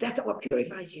 But that's not what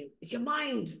purifies you. It's your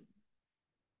mind.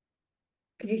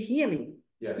 Can you hear me?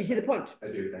 Yes. You see the point? I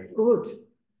do, thank you. Good.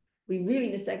 We really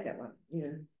mistake that one, you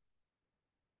know.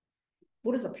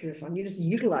 Buddha's not purifying. You're just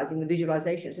utilizing the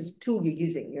visualization. It's a tool you're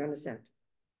using, you understand?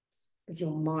 It's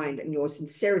your mind and your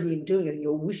sincerity in doing it and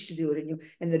your wish to do it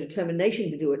and the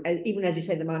determination to do it. And even as you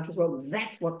say the mantra as well,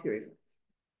 that's what purifies.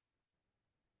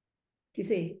 Do you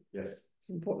see? Yes. It's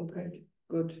an important point.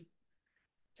 Good.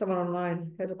 Someone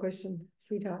online has a question,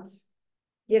 sweethearts.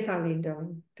 Yes, Eileen,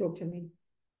 darling, talk to me.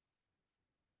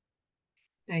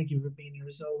 Thank you, Robina,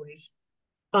 as always.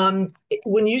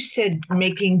 When you said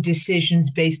making decisions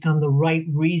based on the right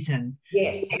reason,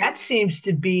 Yes. that seems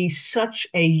to be such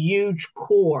a huge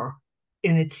core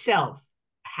in itself.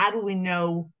 How do we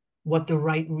know what the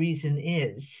right reason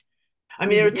is? I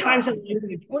mean, there are times when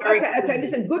it's very okay,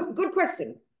 listen, good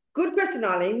question. Good question,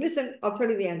 Eileen. Listen, I'll tell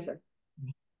you the answer.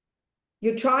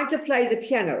 You're trying to play the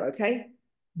piano, okay?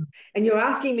 And you're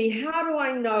asking me, how do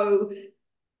I know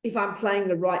if I'm playing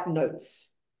the right notes?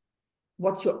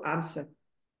 What's your answer?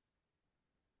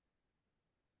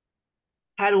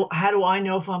 How do I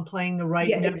know if I'm playing the right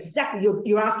note? Exactly.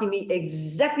 You're asking me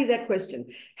exactly that question.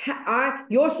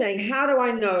 You're saying, how do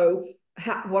I know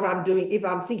what I'm doing if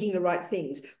I'm thinking the right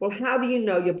things? Well, how do you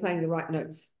know you're playing the right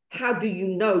notes? How do you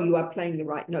know you are playing the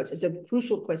right notes? It's a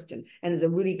crucial question, and there's a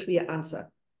really clear answer.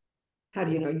 How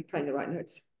do you know you're playing the right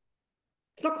notes?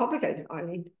 It's not complicated,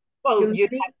 Eileen. Well,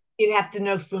 you'd have to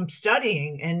know from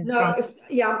studying and no,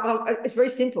 it's very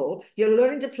simple. You're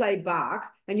learning to play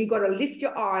Bach, and you've got to lift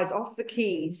your eyes off the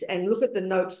keys and look at the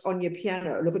notes on your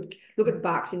piano. Look at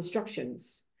Bach's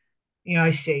instructions. Yeah,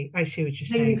 I see what you're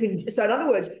saying. Then you can. So in other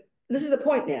words, this is the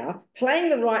point now. Playing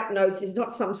the right notes is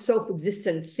not some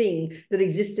self-existent thing that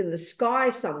exists in the sky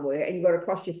somewhere and you've got to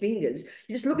cross your fingers.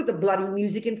 You just look at the bloody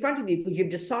music in front of you because you've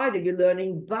decided you're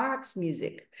learning Bach's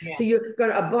music. Yes. So you're going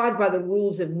to abide by the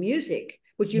rules of music,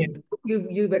 which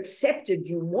you've accepted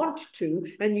you want to,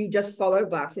 and you just follow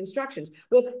Bach's instructions.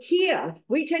 Well, here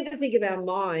we tend to think of our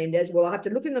mind as, well, I have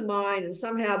to look in the mind and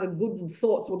somehow the good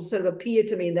thoughts will sort of appear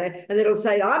to me and then it'll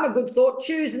say, I'm a good thought,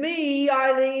 choose me,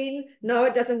 Eileen. No,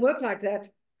 it doesn't work like that.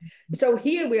 So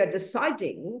here we are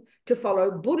deciding to follow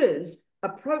Buddha's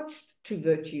approach to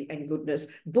virtue and goodness,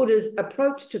 Buddha's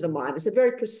approach to the mind. It's a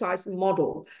very precise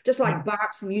model, just like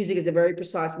Bach's music is a very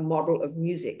precise model of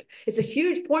music. It's a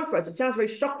huge point for us. It sounds very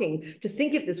shocking to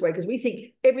think it this way because we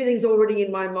think everything's already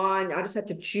in my mind. I just have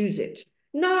to choose it.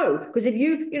 No, because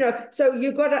if so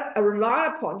you've got to rely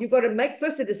upon, you've got to make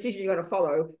first a decision, you've got to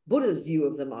follow Buddha's view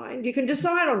of the mind. You can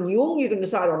decide on Jung, you can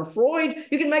decide on Freud,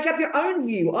 you can make up your own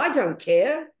view. I don't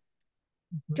care.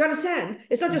 Do you understand?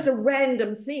 It's not just a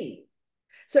random thing.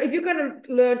 So if you're going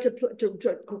to learn to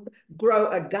grow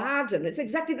a garden, it's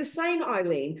exactly the same,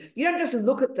 Eileen. You don't just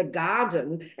look at the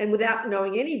garden and without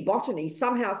knowing any botany,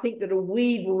 somehow think that a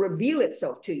weed will reveal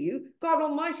itself to you. God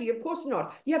Almighty, of course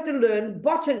not. You have to learn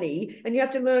botany, and you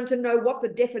have to learn to know what the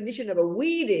definition of a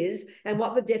weed is and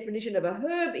what the definition of a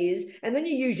herb is. And then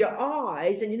you use your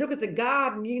eyes and you look at the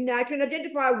garden, you now can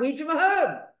identify a weed from a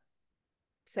herb.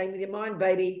 Same with your mind,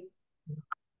 baby.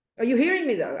 Are you hearing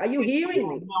me, though? Are you hearing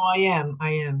me? No, I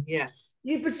am, yes.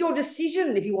 It's your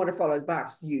decision if you want to follow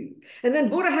Bach's view. And then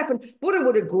Buddha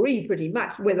would agree pretty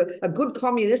much whether a good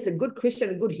communist, a good Christian,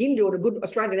 a good Hindu, or a good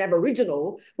Australian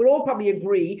Aboriginal would all probably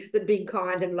agree that being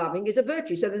kind and loving is a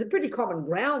virtue. So there's a pretty common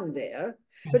ground there.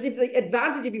 Yes. But if the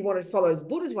advantage, if you want to follow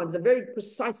Buddha's one, is a very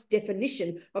precise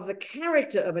definition of the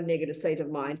character of a negative state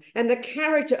of mind and the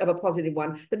character of a positive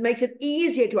one that makes it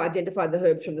easier to identify the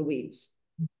herbs from the weeds.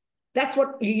 That's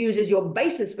what you use as your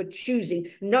basis for choosing,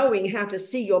 knowing how to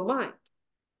see your mind,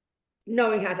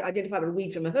 knowing how to identify the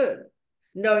weed from a herb,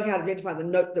 knowing how to identify the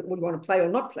note that we want to play or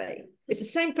not play. It's the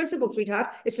same principle, sweetheart.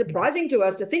 It's surprising to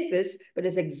us to think this, but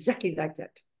it's exactly like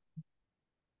that.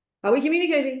 Are we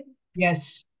communicating?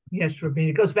 Yes, Robina.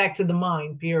 It goes back to the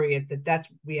mind, period, that's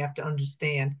we have to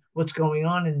understand what's going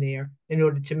on in there in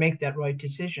order to make that right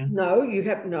decision. No,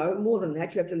 more than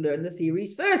that. You have to learn the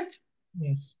theories first.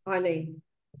 Yes. Eileen.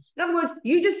 In other words,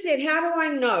 you just said, how do I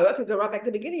know? I could go right back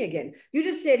to the beginning again. You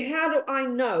just said, how do I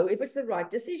know if it's the right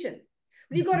decision?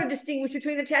 Well, you've got to distinguish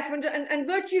between attachment and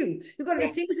virtue. You've got to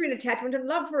distinguish between attachment and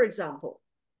love, for example.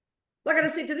 Like I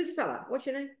said to this fella, what's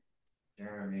your name?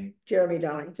 Jeremy,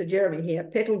 darling. So Jeremy here,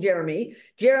 Petal Jeremy.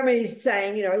 Jeremy's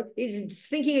saying, he's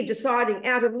thinking of deciding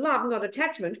out of love, not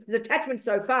attachment. His attachment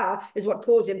so far is what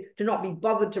caused him to not be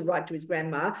bothered to write to his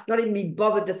grandma, not even be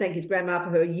bothered to thank his grandma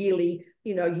for her yearly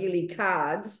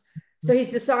cards. So he's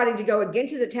deciding to go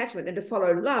against his attachment and to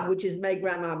follow love, which is make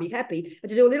grandma be happy, and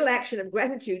to do a little action of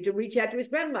gratitude to reach out to his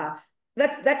grandma.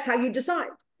 That's how you decide.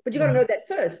 But you've got to know that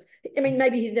first. I mean,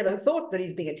 maybe he's never thought that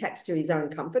he's being attached to his own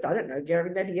comfort. I don't know,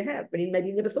 Jeremy, maybe you have, but maybe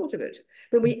you never thought of it.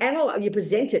 But we analyze, you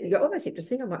present it, you go, oh, that's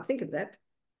interesting, I might think of that.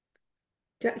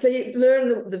 So you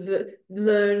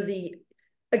learn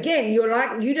again, you're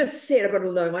like, you just said, I've got to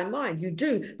learn my mind. You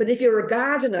do. But if you're a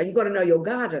gardener, you've got to know your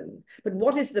garden. But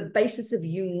what is the basis of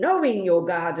you knowing your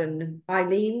garden,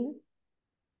 Eileen?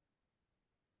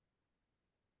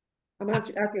 I'm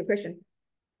asking a question.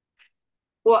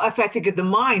 Well, if I think of the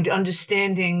mind,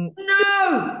 understanding.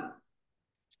 No!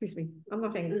 Excuse me, I'm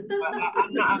not angry.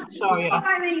 I'm sorry.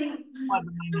 Eileen,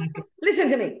 listen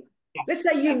to me. Yeah. Let's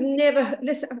say you've never,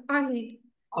 Eileen.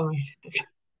 All right.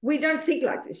 We don't think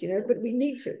like this, but we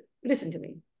need to. Listen to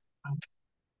me.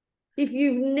 If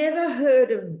you've never heard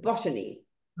of botany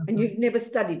and you've never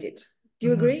studied it, do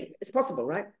you agree? It's possible,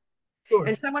 right? Sure.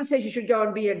 And someone says you should go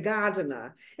and be a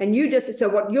gardener, and so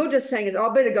what you're just saying is, oh,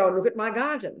 I better go and look at my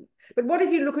garden. But what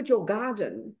if you look at your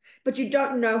garden, but you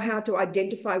don't know how to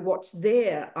identify what's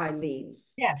there, Eileen?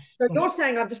 Yes. So you're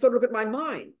saying, I've just got to look at my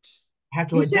mind. Have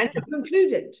to identify.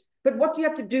 Concluded. But what do you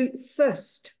have to do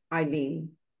first, Eileen?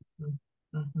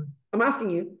 I'm asking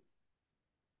you.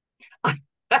 I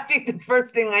think the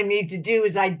first thing I need to do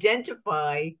is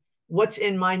identify what's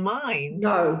in my mind.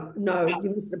 No, you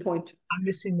missed the point. I'm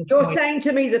missing the point. You're saying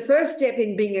to me the first step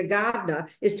in being a gardener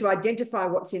is to identify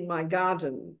what's in my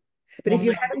garden. But if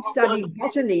you haven't studied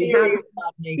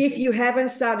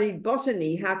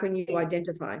botany, how can you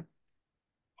identify?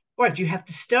 What, you have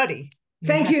to study.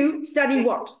 Thank you. Study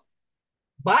what?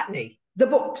 Botany. The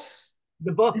books.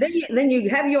 The books. Then you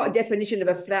have your definition of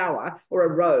a flower or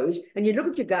a rose, and you look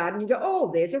at your garden and you go, oh,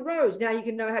 there's a rose. Now you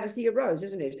can know how to see a rose,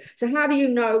 isn't it? So how do you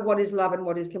know what is love and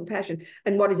what is compassion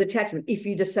and what is attachment? If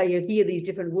you just say you hear these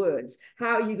different words,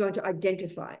 how are you going to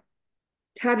identify?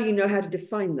 How do you know how to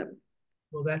define them?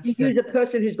 Well, you use a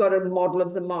person who's got a model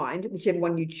of the mind, whichever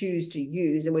one you choose to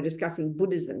use, and we're discussing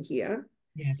Buddhism here.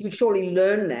 Yes. You'd surely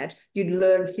learn that. You'd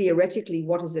learn theoretically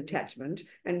what is attachment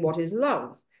and what is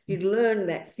love. You'd learn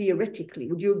that theoretically.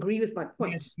 Would you agree with my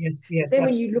point? Yes. Then absolutely.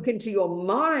 when you look into your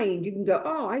mind, you can go,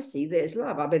 oh, I see, there's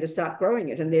love. I better start growing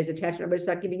it. And there's attachment. I better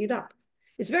start giving it up.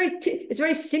 It's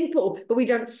very simple, but we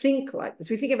don't think like this.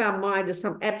 We think of our mind as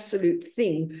some absolute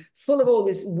thing full of all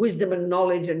this wisdom and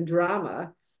knowledge and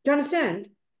drama. Do you understand?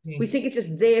 Yes. We think it's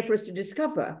just there for us to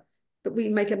discover, but we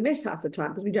make a mess half the time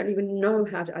because we don't even know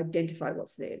how to identify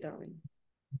what's there, darling.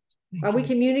 Are we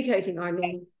communicating,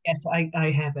 Eileen? Yes,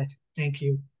 I have it. Thank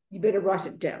you. You better write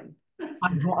it down.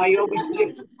 I always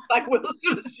do. Like, well, as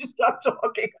soon as you start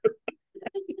talking.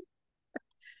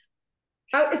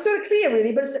 It's sort of clear,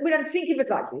 really, but we don't think of it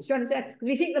like this. You understand? Because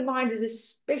we think the mind is a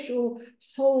special,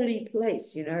 holy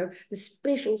place, you know, the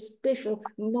special, special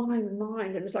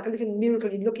mind. And it's like a little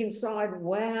miracle. You look inside,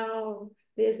 wow,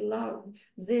 there's love.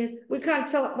 We can't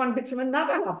tell it one bit from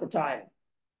another half the time.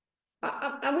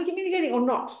 Are we communicating or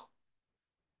not?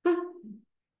 Huh?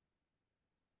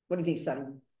 What do you think,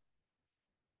 Sonny?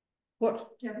 What?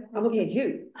 I'm looking at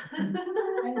you.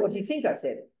 What do you think I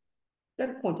said?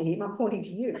 Don't point to him, I'm pointing to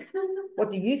you.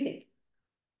 What do you think?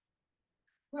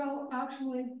 Well,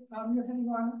 actually, you're hitting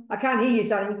on. I can't hear you,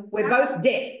 Sonny. We're both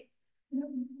deaf.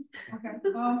 Okay.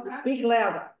 Speak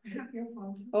louder. I have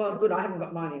earphones. Oh, good. I haven't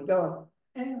got mine in. Go on.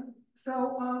 Anyway,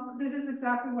 so this is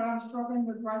exactly what I'm struggling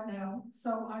with right now.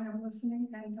 So I am listening,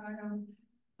 and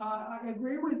I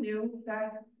agree with you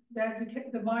that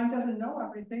the mind doesn't know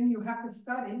everything. You have to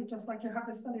study, just like you have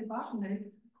to study botany.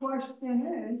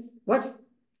 Question is. What?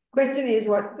 Question is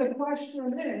what? The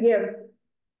question is. Yeah.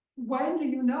 When do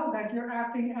you know that you're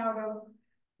acting out of?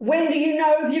 When do you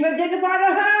know if you've identified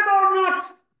a herb or not?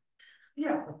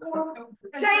 Yeah.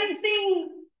 Same thing.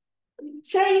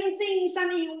 Same thing,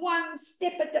 Sonny, one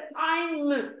step at a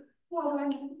time. Well,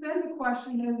 then the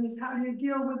question is how do you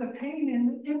deal with the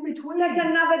pain in between? That's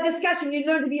another discussion. You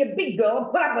learn to be a big girl,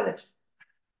 put up with it.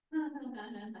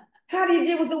 How do you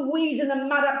deal with the weeds and the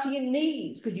mud up to your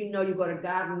knees? Because you know you've got a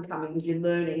garden coming, because you're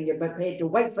learning, you're prepared to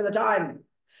wait for the time.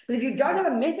 But if you don't have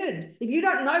a method, if you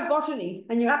don't know botany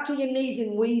and you're up to your knees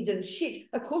in weeds and shit,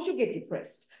 of course you'll get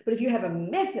depressed. But if you have a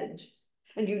method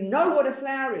and you know what a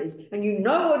flower is and you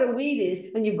know what a weed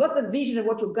is and you've got the vision of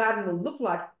what your garden will look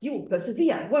like, you will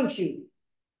persevere, won't you?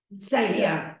 Same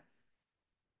here.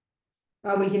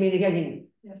 Are we communicating?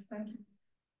 Yes, thank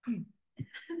you.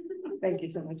 Thank you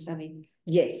so much, Sonny.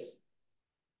 Yes.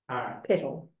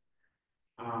 Petal.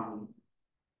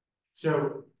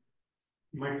 So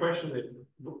my question is,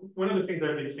 one of the things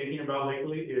I've been thinking about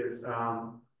lately is,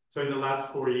 so in the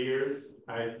last 4 years,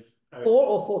 I've 4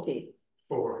 or 40?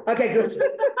 4. Okay, good.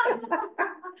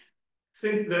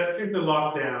 Since the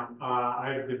lockdown,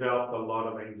 I've developed a lot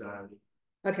of anxiety.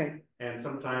 Okay. And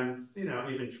sometimes, you know,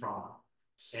 even trauma.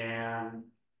 And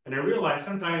I realize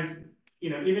sometimes, you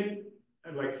know, even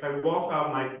like if I walk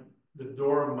out the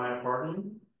door of my apartment,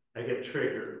 I get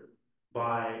triggered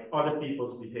by other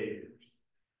people's behaviors.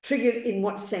 Triggered in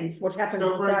what sense? What's happened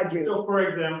inside you? So for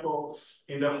example,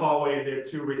 in the hallway, there are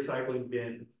 2 recycling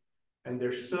bins, and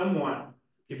there's someone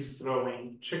keeps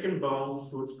throwing chicken bones,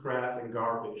 food scraps, and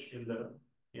garbage in the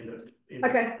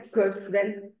okay, good.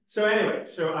 Then. So anyway,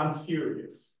 so I'm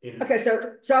furious. You know? Okay,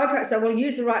 so we'll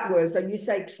use the right words. So you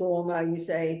say trauma, you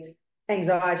say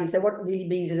anxiety. So what it really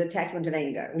means is attachment and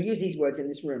anger. We'll use these words in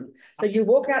this room. So you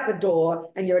walk out the door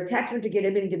and your attachment to get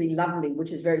everything to be lovely,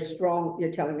 which is very strong,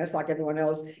 you're telling us, like everyone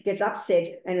else, gets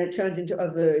upset and it turns into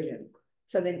aversion.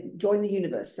 So then join the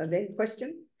universe. So then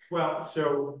question? Well,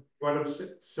 so what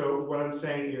I'm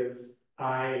saying is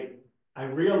I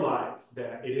realize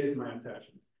that it is my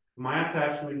attachment. My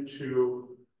attachment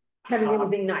to having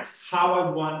everything nice. How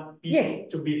I want people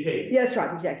to behave. Yeah, that's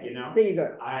right, exactly. You know? There you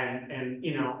go. And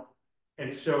you know,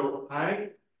 and so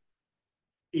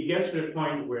it gets to the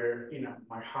point where, you know,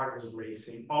 my heart is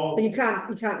racing. But you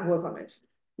can't work on it.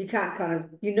 You can't kind of,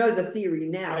 you know the theory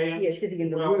now, here sitting in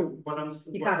the room.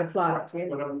 You can't apply it. Yeah?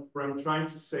 What I'm trying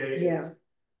to say is,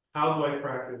 how do I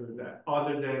practice with that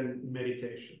other than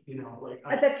meditation? You know, like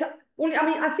at that time. Well, I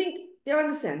mean, I think I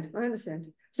understand.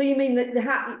 So you mean that the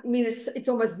heart? You mean it's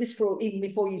almost visceral even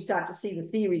before you start to see the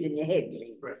theories in your head. You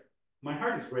mean? Right. My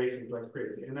heart is racing like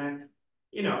crazy, and I,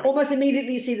 you know, almost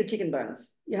immediately you see the chicken bones.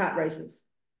 Your heart races.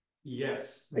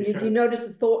 Yes. And do you notice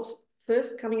the thoughts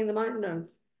first coming in the mind? No,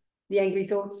 the angry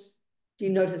thoughts. Do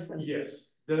you notice them? Yes.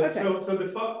 So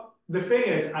the thing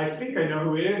is, I think I know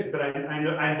who it is, but I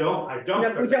don't.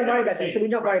 No, we don't worry about that. So we're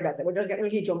not worried about that. We're just going to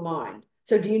hit your mind.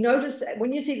 So do you notice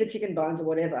when you see the chicken bones or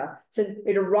whatever, so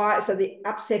it arises, so the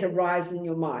upset arises in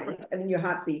your mind, right, and then your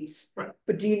heart beats. Right.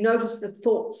 But do you notice the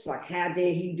thoughts like, how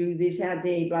dare he do this? How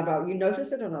dare he, blah, blah. You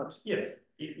notice it or not? Yes.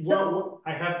 Well,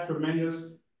 I have tremendous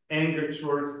anger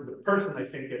towards the person I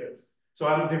think it is. So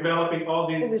I'm developing all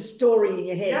this story in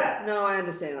your head. Yeah. No, I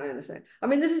understand. I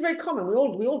mean, this is very common. We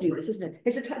all do this, isn't it?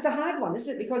 It's a hard one, isn't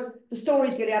it? Because the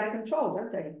stories get out of control,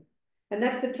 don't they? And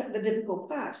that's the difficult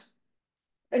part.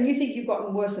 And you think you've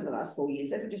gotten worse in the last 4 years?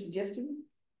 Is that what you're suggesting?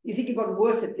 You think you've gotten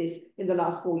worse at this in the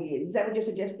last 4 years? Is that what you're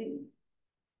suggesting?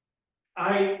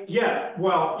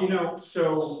 Well, you know,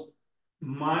 so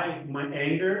my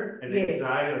anger and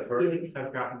anxiety and aversion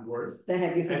have gotten worse. They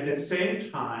have. You at the same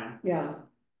time,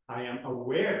 I am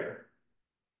aware.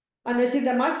 I know, see,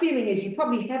 that my feeling is you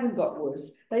probably haven't got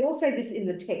worse. They all say this in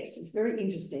the text. It's very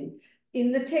interesting.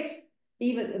 In the text,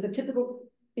 even the typical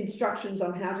instructions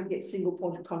on how to get single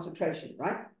pointed concentration,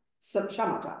 right? So,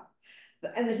 shamatha.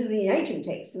 And this is in the ancient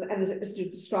texts, and it's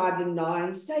described in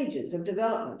 9 stages of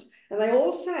development. And they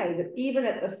all say that even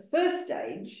at the first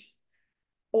stage,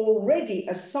 already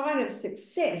a sign of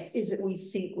success is that we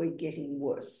think we're getting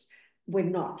worse. We're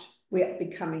not. We're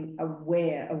becoming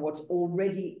aware of what's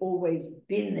already always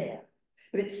been there.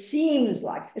 But it seems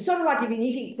like, it's sort of like you've been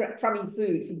eating crummy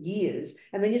food for years,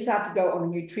 and then you start to go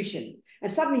on nutrition.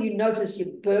 And suddenly you notice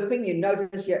you're burping, you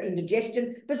notice your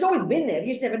indigestion, but it's always been there.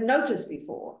 You just never noticed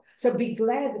before. So be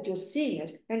glad that you're seeing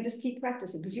it and just keep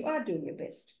practicing, because you are doing your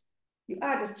best. You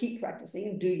are just keep practicing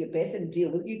and do your best and deal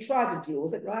with it. You try to deal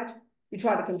with it, right? You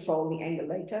try to control the anger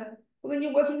later. Well, then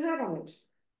you're working hard on it.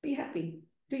 Be happy.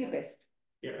 Do your best.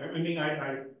 Yeah, I mean,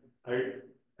 I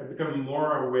become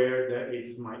more aware that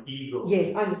it's my ego.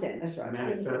 Yes, I understand. That's right.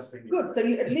 Manifesting. Good. So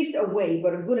you're at least aware. You've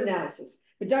got a good analysis,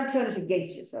 but don't turn it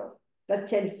against yourself. That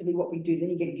tends to be what we do. Then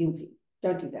you get guilty.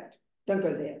 Don't do that. Don't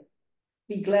go there.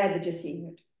 Be glad that you're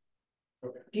seeing it.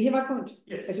 Okay. Do you hear my point?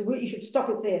 Yes. So you should stop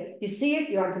it there. You see it,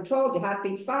 you're uncontrolled, your heart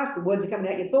beats fast, the words are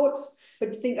coming out your thoughts,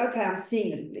 but think, okay, I'm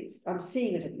seeing it at least. I'm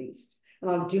seeing it at least.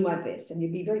 And I'll do my best. And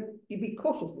you'd be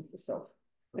cautious with yourself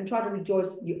and try to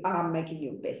rejoice. You are making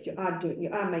your best. You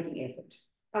are making effort.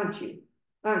 Aren't you?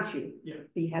 Aren't you? Yeah.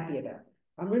 Be happy about it.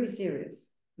 I'm really serious.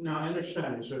 No, I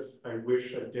understand. It's just I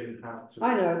wish I didn't have to.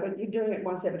 I know, but you're doing it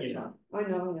one step at a time. I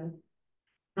know.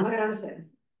 I understand.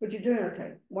 But you're doing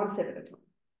okay. One step at a time.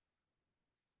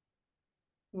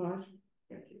 All right.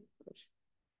 Thank you.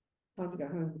 Time to go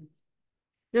home.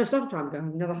 No, it's not time to go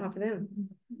home. Another half an hour.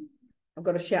 I've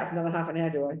got to shout for another half an hour,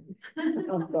 do I?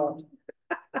 Oh, God.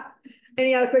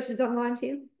 Any other questions online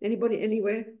here? Anybody,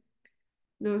 anywhere?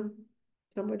 No?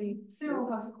 Somebody? Cyril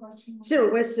has a question.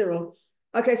 Cyril, where's Cyril?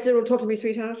 Okay, Cyril, talk to me,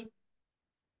 sweetheart.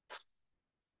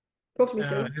 Talk to me,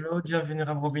 Cyril. Hello, dear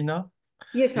Venerable Robina.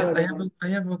 Yes, Yes, hello. I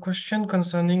have a question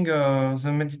concerning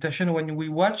the meditation when we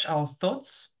watch our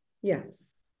thoughts. Yeah.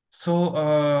 So,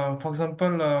 for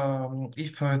example,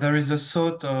 if there is a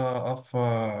thought of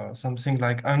something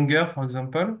like anger, for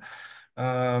example,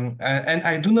 and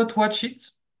I do not watch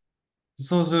it,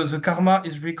 so the karma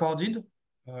is recorded,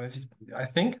 I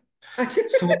think.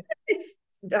 So,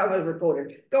 That was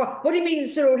recorded. Go on. What do you mean,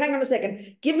 Cyril? Hang on a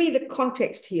second. Give me the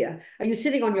context here. Are you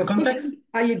sitting on your cushion?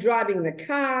 Are you driving the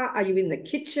car? Are you in the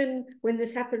kitchen when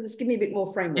this happens? Give me a bit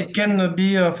more framework. It can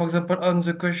be, for example, on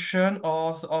the cushion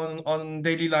or on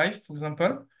daily life, for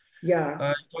example.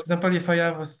 Yeah. For example, if I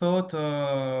have a thought,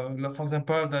 for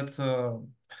example, that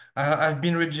I've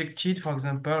been rejected, for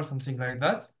example, something like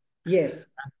that. Yes.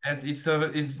 And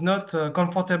it's not a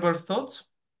comfortable thought.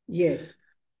 Yes.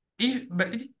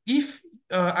 If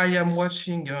I am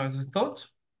watching the thought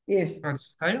yes. at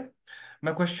this time,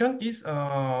 my question is,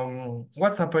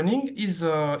 what's happening? Is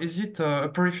it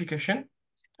a purification?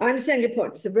 I understand your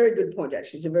point. It's a very good point,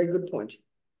 actually. It's a very good point.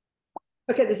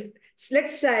 Okay,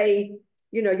 let's say,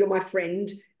 you're my friend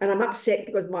and I'm upset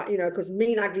because because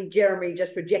mean, ugly Jeremy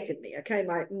just rejected me. Okay,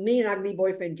 my mean, ugly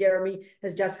boyfriend, Jeremy,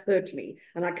 has just hurt me.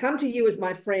 And I come to you as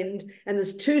my friend and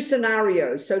there's 2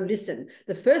 scenarios. So listen,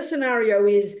 the first scenario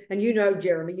is, and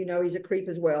Jeremy, he's a creep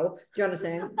as well. Do you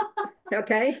understand?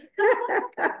 Okay.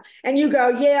 And you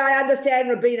go, yeah, I understand,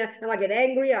 Robina. And I get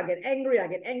angry,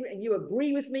 and you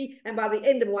agree with me. And by the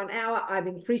end of 1 hour, I've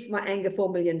increased my anger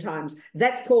 4 million times.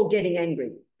 That's called getting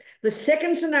angry. The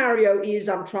second scenario is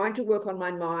I'm trying to work on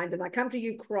my mind and I come to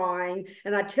you crying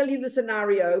and I tell you the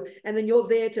scenario and then you're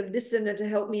there to listen and to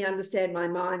help me understand my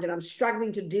mind and I'm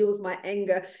struggling to deal with my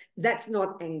anger. That's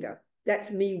not anger. That's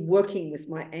me working with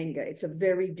my anger. It's a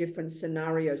very different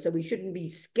scenario. So we shouldn't be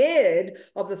scared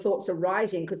of the thoughts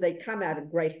arising because they come out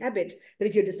of great habit. But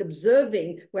if you're just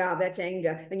observing, wow, that's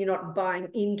anger, and you're not buying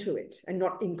into it and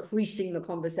not increasing the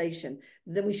conversation,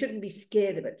 then we shouldn't be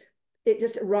scared of it. It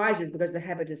just arises because the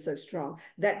habit is so strong.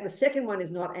 That the second one is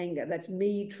not anger. That's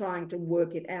me trying to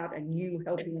work it out and you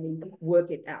helping me work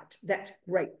it out. That's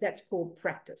great. That's called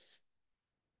practice.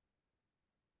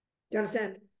 Do you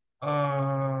understand?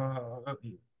 I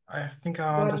think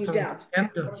I Why do you understand doubt? the end.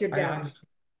 What's your I doubt? understand.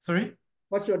 Sorry?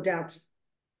 What's your doubt?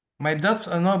 My doubts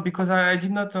are no, because I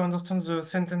did not understand the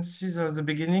sentences at the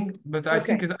beginning, but I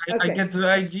think I get the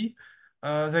idea.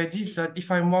 The idea is that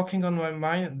if I'm working on my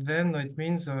mind, then it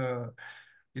means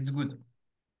it's good.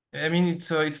 I mean, it's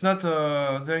not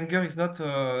the anger is not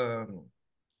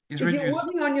is If you're reduced.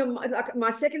 working on your, like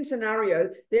my second scenario,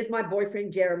 there's my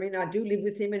boyfriend, Jeremy, and I do live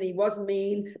with him and he was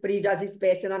mean, but he does his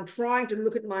best. And I'm trying to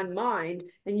look at my mind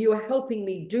and you are helping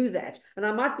me do that. And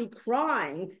I might be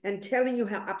crying and telling you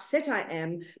how upset I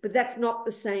am, but that's not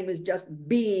the same as just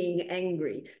being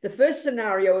angry. The first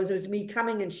scenario was me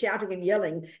coming and shouting and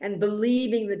yelling and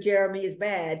believing that Jeremy is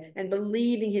bad and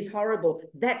believing he's horrible.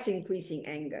 That's increasing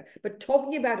anger. But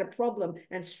talking about a problem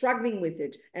and struggling with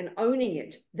it and owning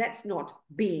it, that's not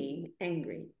being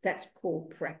angry. That's called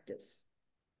practice.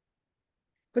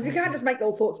 Because we can't just make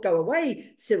all thoughts go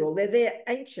away, Cyril. They're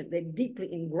ancient. They're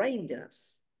deeply ingrained in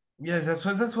us. Yes, that's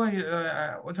why that's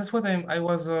what I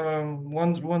was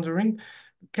wondering.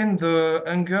 Can the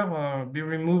anger be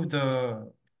removed? I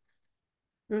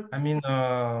mean,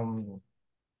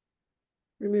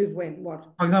 remove when? What?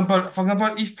 For example,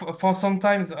 if for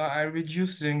sometimes I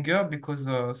reduce the anger because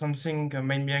something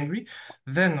made me angry,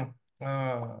 then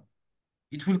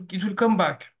it will come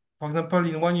back. For example,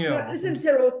 in 1 year. Yeah, listen,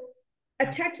 Cyril.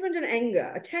 Attachment and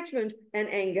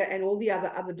anger and all the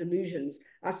other delusions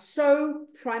are so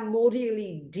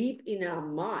primordially deep in our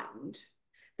mind.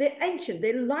 They're ancient,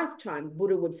 they're lifetimes,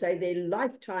 Buddha would say, they're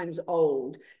lifetimes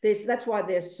old. That's why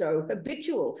they're so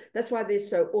habitual. That's why they're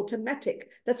so automatic.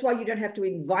 That's why you don't have to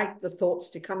invite the thoughts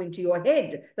to come into your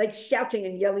head, like shouting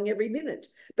and yelling every minute,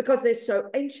 because they're so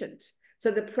ancient.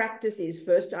 So the practice is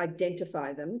first to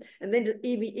identify them, and then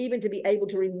even to be able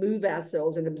to remove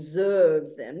ourselves and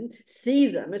observe them, see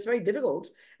them. It's very difficult.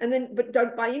 But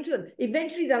don't buy into them.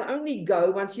 Eventually, they'll only go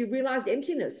once you've realized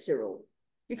emptiness, Cyril.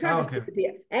 You can't just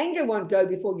disappear. Anger won't go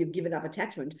before you've given up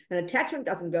attachment, and attachment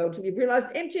doesn't go until you've realized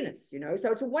emptiness,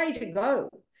 So it's a way to go.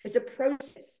 It's a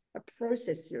process,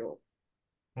 Cyril.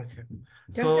 Okay.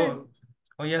 So,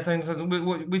 oh yes, I understand.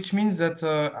 Which means that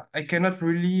I cannot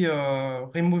really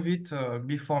remove it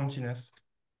before emptiness.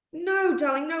 No,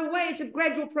 darling, no way. It's a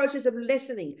gradual process of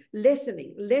lessening,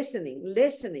 weakening.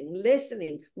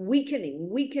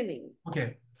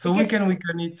 Okay, so we can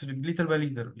weaken it little by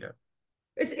little, yeah.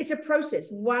 It's a process.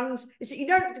 You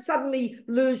don't suddenly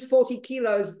lose 40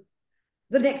 kilos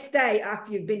the next day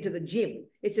after you've been to the gym.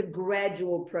 It's a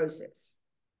gradual process.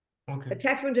 Okay.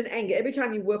 Attachment and anger. Every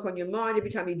time you work on your mind,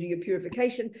 every time you do your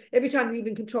purification, every time you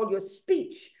even control your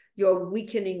speech, you're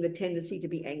weakening the tendency to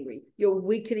be angry. You're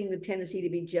weakening the tendency to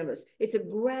be jealous. It's a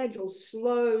gradual,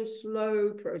 slow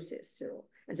process, Cyril.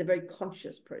 And it's a very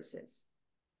conscious process.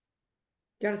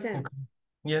 Do you understand? Okay.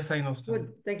 Yes, I understand.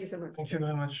 Good. Thank you so much. Thank you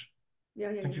very much.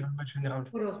 Thank you very much,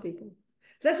 Venerable. What else, people?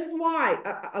 So this is why,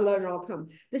 alone I'll come.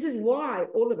 This is why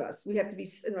all of us, we have to be,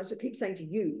 and I keep saying to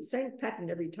you, same pattern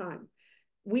every time.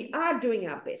 We are doing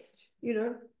our best, we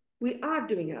are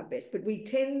doing our best, but we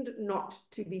tend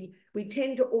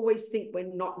to always think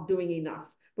we're not doing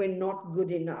enough. We're not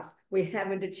good enough. We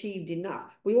haven't achieved enough.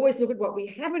 We always look at what we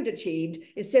haven't achieved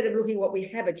instead of looking at what we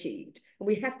have achieved. And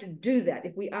we have to do that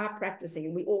if we are practicing,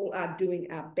 and we all are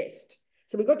doing our best.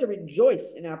 So we've got to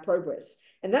rejoice in our progress.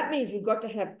 And that means we've got to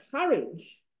have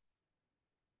courage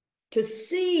to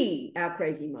see our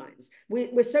crazy minds.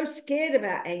 We're so scared of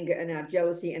our anger and our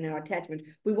jealousy and our attachment.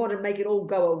 We want to make it all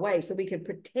go away so we can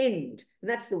pretend.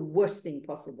 And that's the worst thing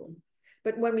possible.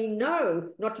 But when we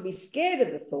know not to be scared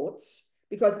of the thoughts,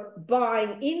 because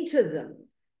buying into them,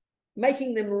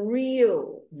 making them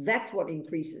real, that's what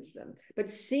increases them. But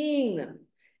seeing them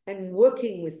and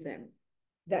working with them,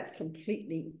 that's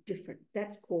completely different.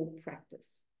 That's called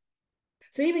practice.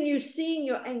 So even you seeing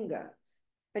your anger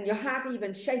and your heart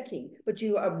even shaking, but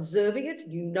you are observing it,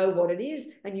 you know what it is,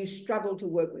 and you struggle to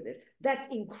work with it. That's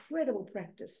incredible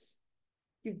practice.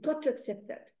 You've got to accept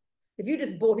that. If you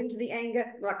just bought into the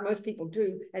anger, like most people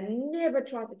do, and never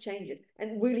tried to change it,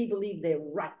 and really believe they're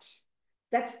right,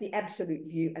 that's the absolute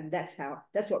view, and that's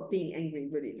what being angry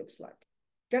really looks like.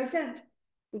 Do you understand?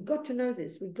 We've got to know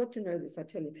this. We've got to know this, I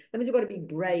tell you. That means we've got to be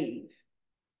brave.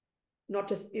 Not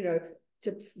just,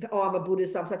 I'm a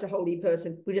Buddhist, I'm such a holy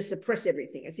person. We just suppress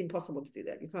everything. It's impossible to do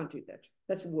that. You can't do that.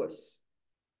 That's worse.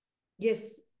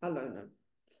 Yes, Alona.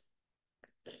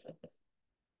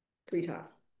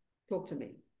 Sweetheart, talk to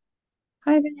me.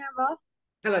 Hi, Venerable.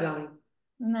 Hello, darling.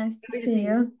 Nice to see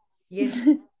you. Yes.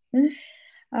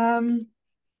 I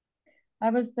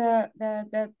was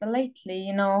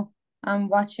lately, I'm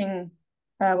watching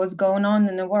what's going on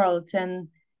in the world and,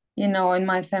 in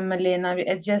my family, and I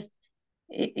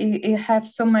have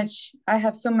so much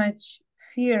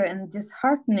fear and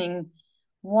disheartening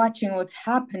watching what's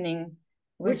happening.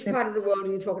 Which part of the world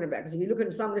are you talking about? Because if you look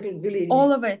at some little village.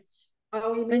 All of it.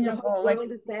 Oh, you mean the whole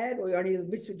world is bad, or only the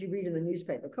bits that you read in the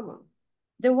newspaper? Come on.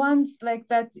 The ones like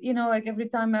that, like every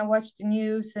time I watch the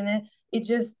news, and it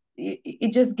just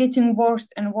it just getting worse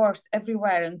and worse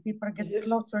everywhere, and people get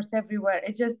slaughtered everywhere.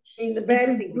 It just, I mean, the bad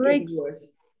just things breaks. are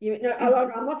getting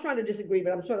worse. I'm not trying to disagree,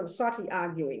 but I'm sort of slightly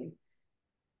arguing.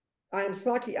 I am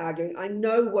slightly arguing. I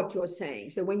know what you're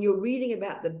saying. So when you're reading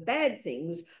about the bad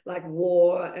things like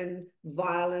war and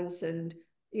violence and,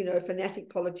 fanatic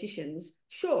politicians,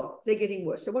 sure, they're getting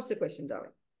worse. So what's the question,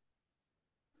 darling?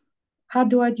 How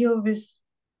do I deal with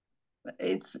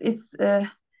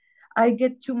I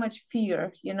get too much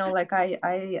fear, like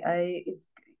I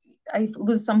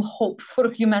lose some hope for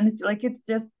humanity. Like, it's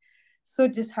just so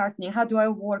disheartening. How do I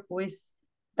work with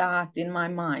that in my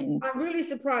mind? I'm really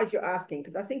surprised you're asking,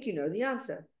 because I think you know the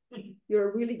answer. You're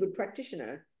a really good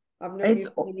practitioner. I've known you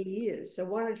for many years. So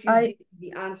why don't you give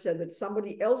the answer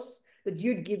that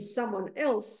you'd give someone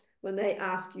else when they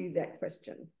ask you that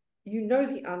question? You know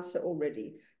the answer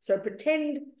already. So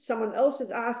pretend someone else is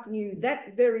asking you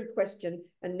that very question,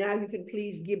 and now you can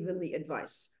please give them the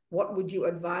advice. What would you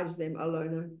advise them,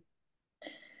 Alona?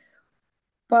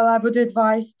 Well, I would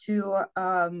advise to,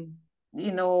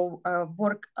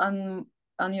 work on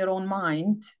your own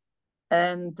mind,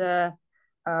 and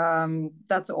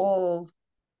that's all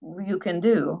you can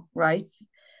do, right?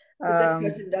 But that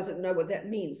person doesn't know what that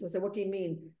means. So what do you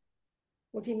mean?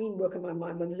 What do you mean work on my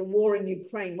mind? When there's a war in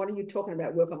Ukraine, what are you talking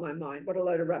about, work on my mind? What a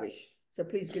load of rubbish. So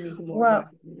please give me some more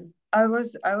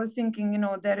advice. I was thinking,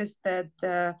 there is that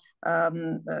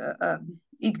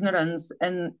ignorance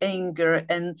and anger,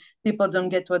 and people don't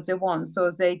get what they want, so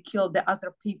they kill the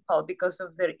other people because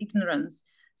of their ignorance.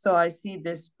 So I see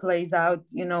this plays out,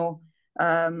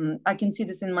 I can see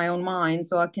this in my own mind,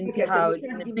 so I can see how it's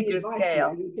in a bigger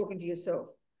scale. You're talking to yourself.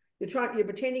 You're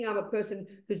pretending I'm a person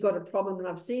who's got a problem, and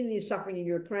I've seen the suffering in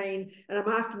Ukraine, and I'm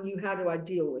asking you, how do I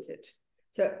deal with it?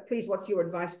 So please, what's your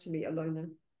advice to me, Alona?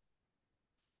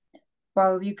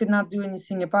 Well, you cannot do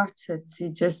anything about it. You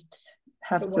just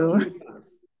have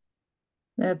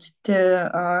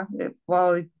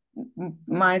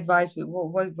my advice,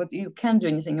 what you can't do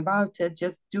anything about it.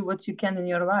 Just do what you can in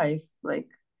your life. Like,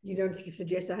 you don't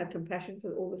suggest I have compassion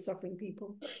for all the suffering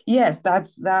people? Yes,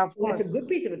 that's that. Of course. That's a good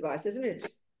piece of advice, isn't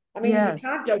it? I mean, yes. If you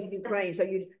can't go to Ukraine,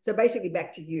 so basically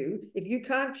back to you, if you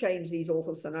can't change these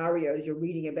awful scenarios you're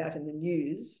reading about in the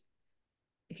news,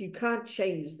 if you can't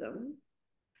change them,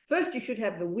 first you should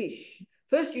have the wish.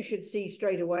 First you should see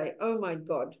straight away, oh my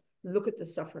God, look at the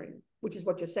suffering, which is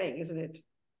what you're saying, isn't it?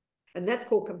 And that's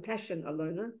called compassion,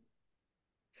 Alona.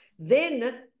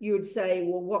 Then you would say,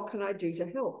 well, what can I do to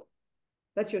help?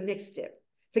 That's your next step.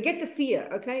 Forget the fear,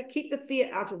 okay? Keep the fear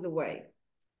out of the way.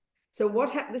 So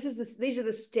what happens? These are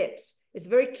the steps. It's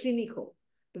very clinical,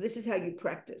 but this is how you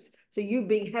practice. So you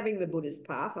having the Buddhist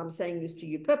path, I'm saying this to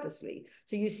you purposely.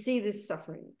 So you see this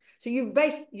suffering. So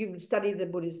you've studied the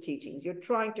Buddhist teachings. You're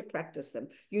trying to practice them.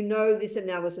 You know this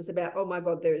analysis about, oh my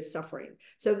God, there is suffering.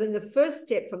 So then the first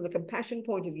step from the compassion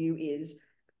point of view is,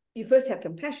 you first have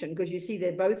compassion because you see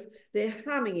they're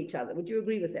harming each other. Would you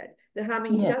agree with that? They're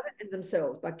harming each other and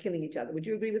themselves by killing each other. Would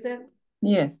you agree with that?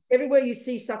 Yes. Everywhere you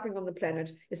see suffering on the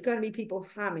planet, it's going to be people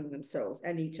harming themselves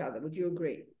and each other. Would you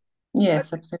agree?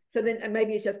 Yes, absolutely. So then, and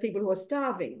maybe it's just people who are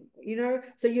starving,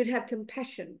 so you'd have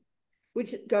compassion,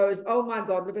 which goes, oh my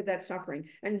God, look at that suffering.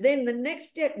 And then the next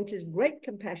step, which is great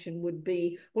compassion, would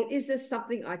be, well, is there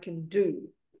something I can do?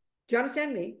 Do you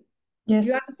understand me? Yes.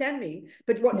 You understand me?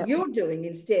 But what you're doing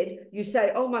instead, you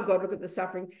say, oh my God, look at the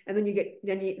suffering. And then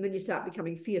you start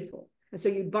becoming fearful. And so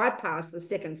you bypass the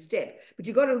second step. But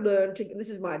you've got to learn to, this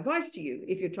is my advice to you,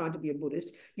 if you're trying to be a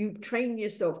Buddhist, you train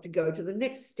yourself to go to the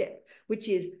next step, which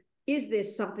is there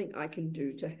something I can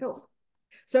do to help?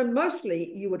 So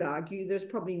mostly you would argue there's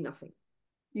probably nothing.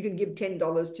 You can give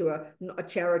 $10 to a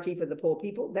charity for the poor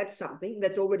people. That's something.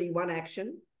 That's already one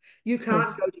action. You can't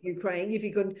go to Ukraine. If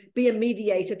you could be a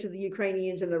mediator to the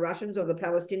Ukrainians and the Russians, or the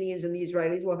Palestinians and the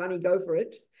Israelis, well, honey, go for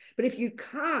it. But if you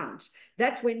can't,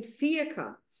 that's when fear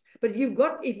comes. But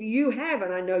if you have,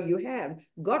 and I know you have,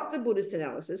 got the Buddhist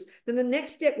analysis, then the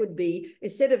next step would be,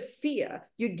 instead of fear,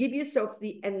 you'd give yourself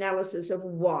the analysis of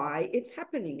why it's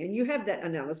happening. And you have that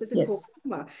analysis. It's called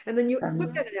karma. And then you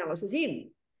put that analysis in.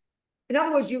 In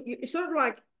other words, you sort of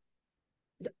like,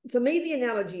 for me, the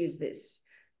analogy is this.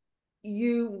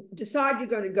 You decide you're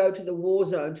going to go to the war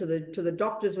zone, to the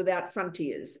Doctors Without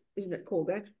Frontiers, isn't it called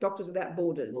that? Doctors Without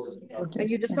Borders. And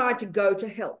you decide to go to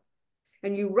help.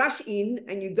 And you rush in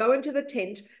and you go into the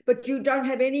tent, but you don't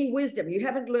have any wisdom. You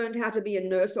haven't learned how to be a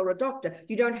nurse or a doctor.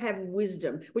 You don't have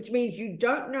wisdom, which means you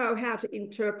don't know how to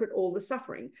interpret all the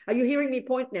suffering. Are you hearing me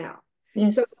point now?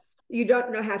 Yes. So you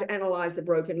don't know how to analyze the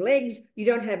broken legs. You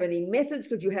don't have any methods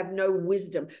because you have no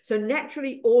wisdom. So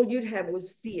naturally, all you'd have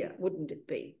was fear, wouldn't it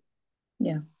be?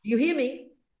 Yeah. You hear me?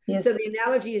 Yes. So the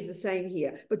analogy is the same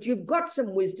here, but you've got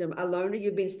some wisdom, Alona.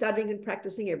 You've been studying and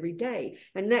practicing every day.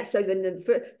 And that, so then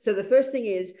the first thing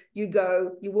is you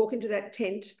walk into that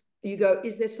tent, you go,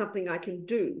 is there something I can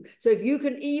do? So if you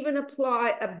can even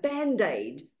apply a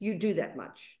Band-Aid, you do that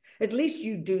much. At least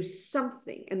you do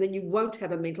something, and then you won't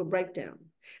have a mental breakdown.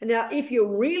 And now, if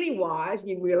you're really wise and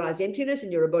you realize emptiness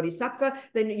and you're a bodhisattva,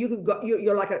 then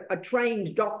you're like a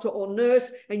trained doctor or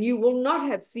nurse, and you will not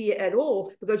have fear at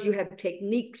all because you have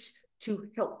techniques to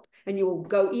help, and you will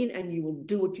go in and you will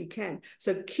do what you can.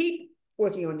 So keep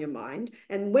working on your mind.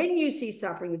 And when you see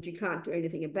suffering that you can't do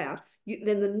anything about,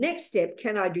 then the next step,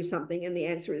 can I do something? And the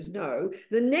answer is no.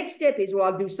 The next step is, well,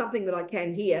 I'll do something that I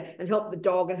can here and help the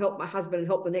dog and help my husband and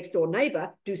help the next door neighbor,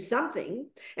 do something.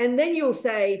 And then you'll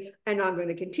say, and I'm going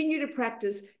to continue to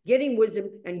practice getting wisdom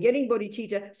and getting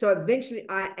bodhicitta. So eventually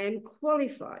I am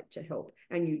qualified to help.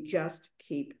 And you just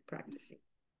keep practicing.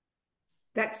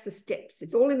 That's the steps.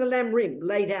 It's all in the Lam Rim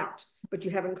laid out, but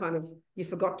you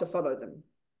forgot to follow them.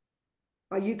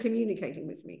 Are you communicating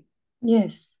with me?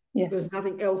 Yes, yes. There's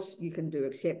nothing else you can do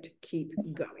except keep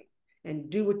going and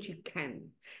do what you can.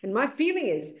 And my feeling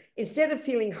is, instead of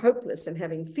feeling hopeless and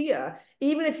having fear,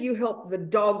 even if you help the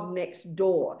dog next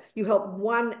door, you help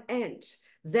one ant,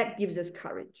 that gives us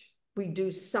courage. We do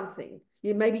something.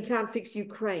 You maybe can't fix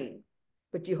Ukraine,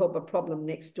 but you help a problem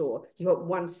next door. You help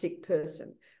one sick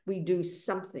person. We do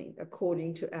something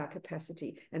according to our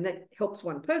capacity. And that helps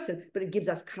one person, but it gives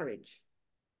us courage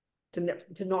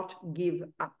to not give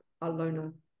up,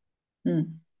 Alona.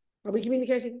 Are we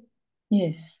communicating?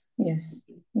 Yes, yes,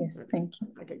 yes. Okay. Thank you.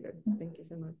 Okay, good. Thank you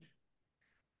so much.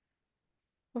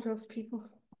 What else, people?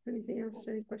 Anything else?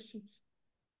 Any questions?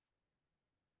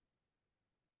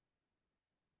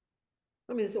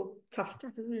 I mean, it's all tough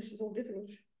stuff, isn't it? It's all difficult.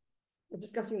 We're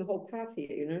discussing the whole path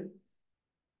here, you know?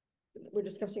 We're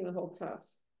discussing the whole path.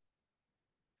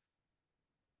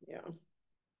 Yeah.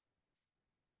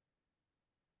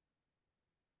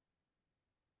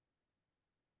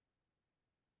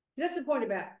 That's the point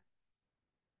about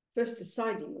first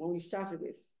deciding what we started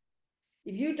with.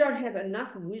 If you don't have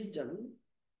enough wisdom,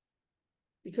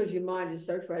 because your mind is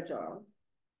so fragile,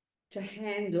 to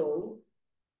handle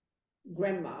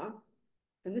grandma,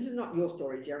 and this is not your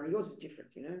story, Jeremy, yours is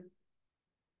different, you know,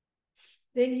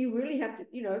 then you really have to,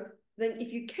 you know, then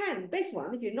if you can, best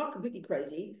one, if you're not completely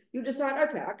crazy, you decide,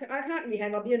 okay, I can't really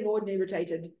handle, I'll be annoyed and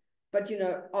irritated, but, you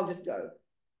know, I'll just go.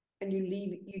 And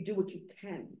you do what you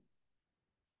can.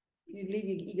 You leave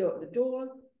your ego at the door,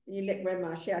 and you let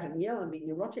grandma shout and yell and be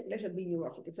neurotic, let her be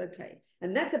neurotic, it's okay.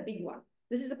 And that's a big one.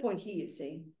 This is the point here, you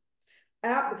see.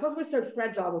 Because we're so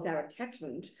fragile with our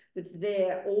attachment that's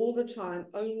there all the time,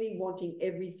 only wanting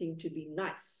everything to be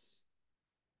nice.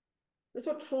 That's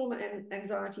what trauma and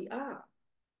anxiety are.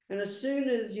 And as soon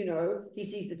as, you know, he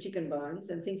sees the chicken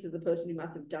bones and thinks of the person who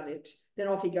must have done it, then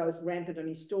off he goes rampant on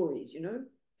his stories, you know.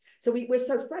 So we're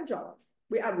so fragile.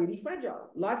 We are really fragile.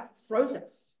 Life throws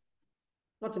us.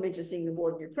 Not to mention seeing the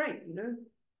war in Ukraine, you know.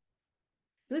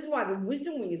 So this is why the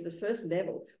wisdom wing is the first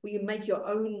level where you make your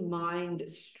own mind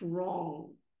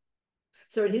strong.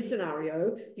 So in his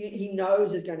scenario, he knows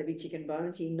there's going to be chicken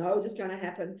bones. He knows it's going to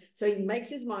happen. So he makes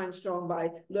his mind strong by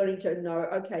learning to know,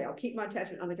 okay, I'll keep my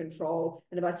attachment under control.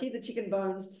 And if I see the chicken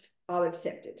bones, I'll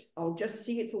accept it. I'll just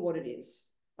see it for what it is.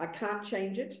 I can't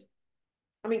change it.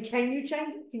 I mean, can you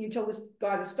change it? Can you tell this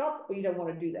guy to stop, or you don't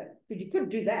want to do that? Because you could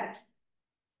do that.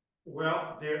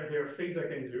 Well, there are things I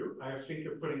can do. I was thinking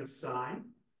of putting a sign.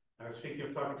 I was thinking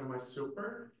of talking to my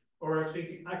super, or I was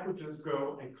thinking I could just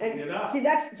go and clean it up. See,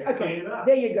 that's okay.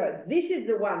 There you go. This is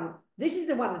the one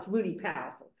that's really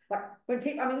powerful. Like when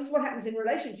people, I mean, this is what happens in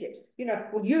relationships. You know,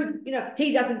 well, you know,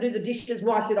 he doesn't do the dishes.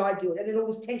 Why should I do it? And then all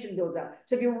this tension builds up.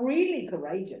 So if you're really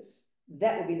courageous,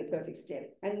 that would be the perfect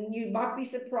step. And you might be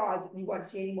surprised that you won't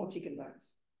see any more chicken bones.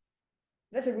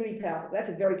 That's a really powerful. That's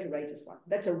a very courageous one.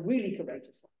 That's a really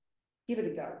courageous one. Give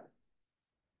it a go.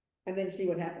 And then see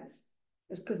what happens.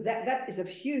 Because that is a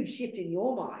huge shift in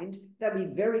your mind. That'd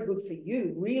be very good for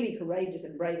you. Really courageous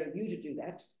and brave of you to do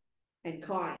that. And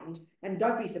kind. And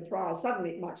don't be surprised.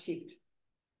 Suddenly it might shift. Do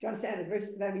you understand?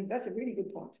 That's a really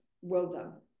good point. Well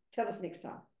done. Tell us next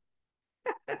time.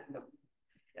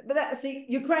 But see,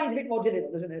 Ukraine's a bit more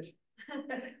difficult, isn't it?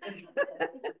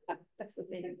 That's the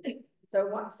thing. So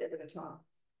one step at a time.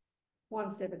 One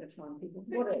step at a time, people.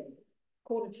 What else?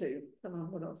 1:45. Come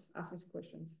on, what else? Ask me some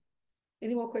questions.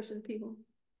 Any more questions, people?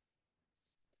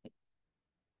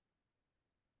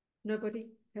 Nobody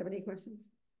have any questions?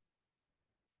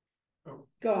 Oh.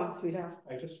 Go on, sweetheart.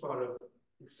 I just thought of,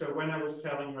 so when I was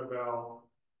telling you about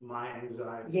my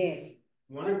anxiety. Yes.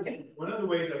 One of the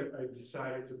ways I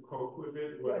decided to cope with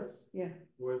it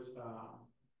was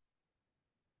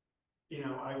you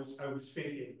know, I was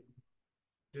thinking,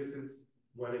 this is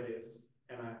what it is,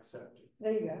 and I accept it.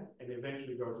 There you go. And it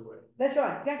eventually goes away. That's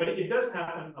right, exactly. But it does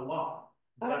happen a lot.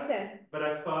 I understand. But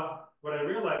I thought, what I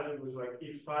realized it was like,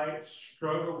 if I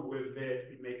struggle with it,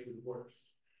 it makes it worse.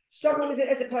 Struggle with it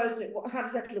as opposed to, how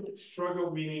does that look?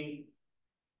 Struggle meaning,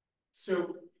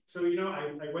 so you know,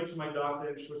 I went to my doctor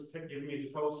and she was giving me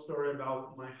this whole story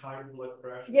about my high blood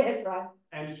pressure. Yes, right.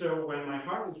 And so when my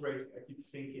heart is racing, I keep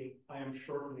thinking I am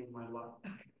shortening my life.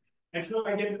 And so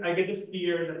I get the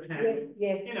fear, the panic,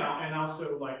 yes. you know, and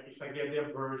also like if I get the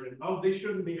aversion, oh, this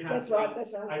shouldn't be happening. That's right,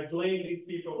 that's right. I blame these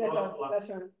people, That's blah, right, blah, that's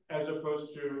right. as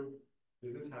opposed to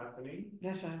this is happening.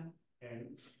 That's right. And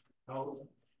how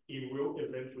it will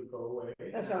eventually go away.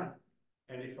 That's right.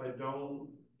 And if I don't,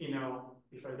 you know,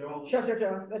 if I don't. Sure,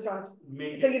 that's right.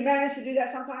 Make so you manage to do that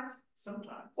sometimes?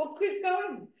 Sometimes. Well, keep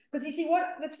going. Because you see, what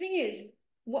the thing is,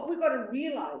 what we've got to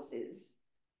realize is,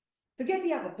 forget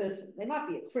the other person. They might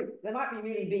be a creep. They might be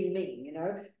really being mean, you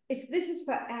know. This is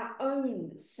for our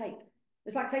own sake.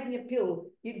 It's like taking a pill.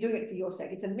 You're doing it for your sake.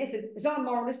 It's a method. It's not a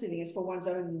moralistic thing. It's for one's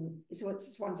own. It's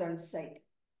one's own sake.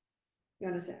 You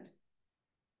understand?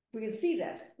 We can see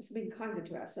that. It's being kinder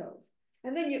to ourselves.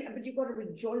 And then but you've got to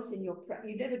rejoice in your practice.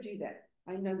 You never do that.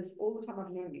 I know this all the time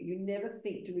I've known you. You never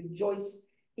think to rejoice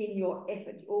in your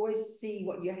effort. You always see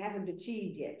what you haven't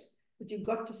achieved yet. But you've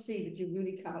got to see that you've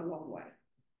really come a long way.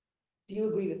 Do you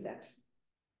agree with that?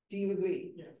 Do you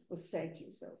agree? Yes. Well, say it to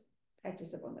yourself. Pat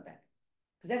yourself on the back.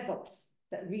 Because that helps.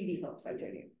 That really helps, I tell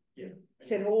you. Yeah.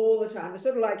 Said all the time. It's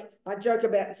sort of like I joke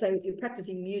about, say, if you're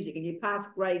practicing music and you pass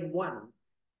grade 1,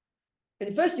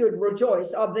 and first you would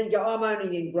rejoice, oh, then I'm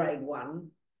only in grade 1.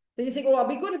 Then you think, well, I'll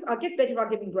be good, I'll get better if I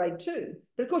get in grade 2.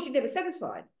 But of course, you're never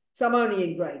satisfied. So I'm only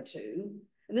in grade 2.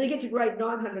 And then you get to grade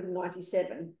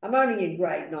 997. I'm only in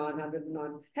grade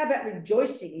 909. How about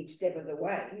rejoicing each step of the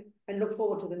way and look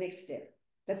forward to the next step?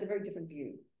 That's a very different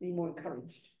view. You're more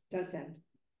encouraged. Do you understand?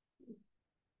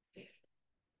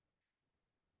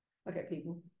 Okay,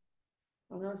 people.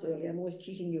 I know it's early. I'm always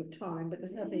cheating you of time, but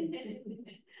there's nothing.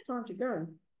 It's time to go.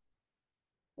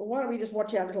 Well, why don't we just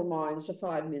watch our little minds for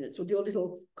 5 minutes? We'll do a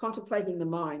little contemplating the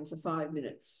mind for 5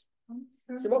 minutes.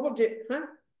 So what we'll do, huh?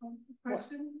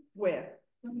 Question? Where?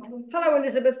 Hello,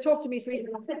 Elizabeth. Talk to me,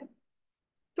 sweetheart.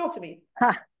 Talk to me.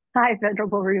 Hi,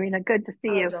 Venerable Robina. Good to see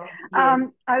Hello, you. Doll. Yeah.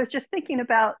 I was just thinking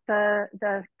about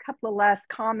the couple of last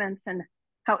comments and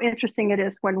how interesting it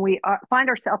is when we find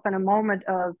ourselves in a moment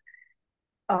of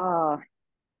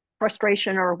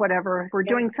frustration or whatever. We're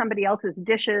doing somebody else's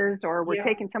dishes or we're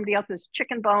taking somebody else's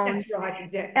chicken bones. That's right,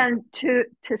 exactly. And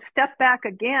to step back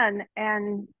again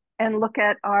and look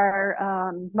at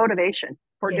our motivation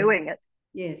for doing it.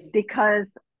 Yes. Because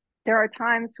there are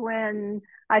times when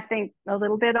I think a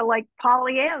little bit of like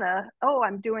Pollyanna, oh,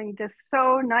 I'm doing this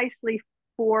so nicely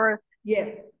for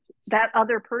that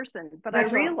other person. But I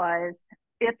realize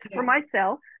it's for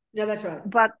myself. No, that's right.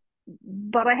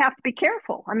 But I have to be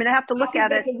careful. I mean, I have to look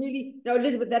at it. No,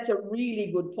 Elizabeth, that's a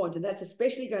really good point. And that's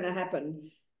especially going to happen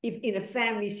if in a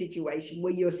family situation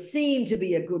where you're seen to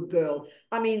be a good girl.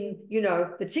 I mean, you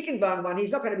know, the chicken bone one, he's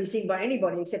not going to be seen by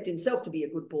anybody except himself to be a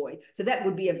good boy. So that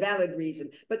would be a valid reason.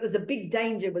 But there's a big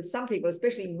danger with some people,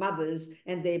 especially mothers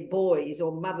and their boys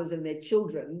or mothers and their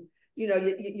children. You know,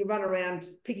 you run around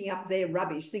picking up their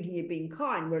rubbish thinking you're being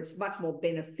kind, where it's much more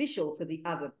beneficial for the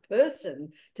other person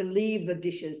to leave the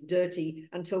dishes dirty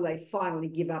until they finally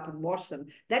give up and wash them.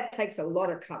 That takes a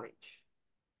lot of courage.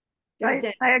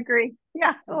 I agree.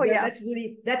 Yeah. Oh, yeah. That's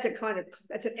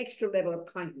an extra level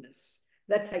of kindness.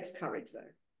 That takes courage, though.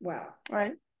 Wow.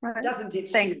 Right. Doesn't it?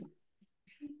 Thanks.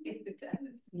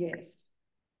 Yes.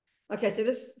 Okay, so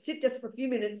just sit just for a few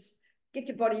minutes. Get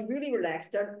your body really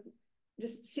relaxed. Don't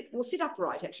just sit. Well, sit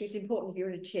upright. Actually, it's important if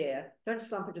you're in a chair. Don't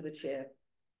slump into the chair.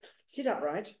 Sit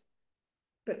upright,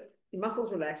 but your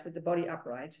muscles relaxed, but the body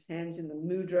upright. Hands in the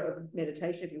mudra of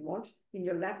meditation, if you want, in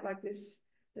your lap like this.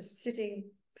 Just sitting.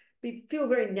 Feel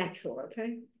very natural,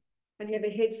 okay? And you have a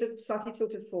head slightly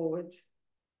tilted forward.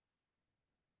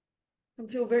 And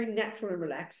feel very natural and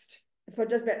relaxed. For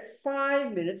just about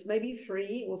 5 minutes, maybe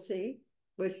 3, we'll see.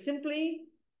 We're simply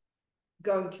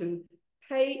going to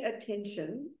pay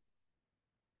attention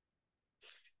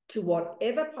to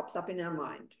whatever pops up in our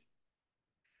mind.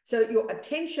 So your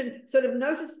attention, sort of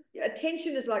notice,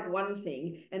 attention is like one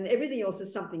thing and everything else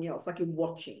is something else, like you're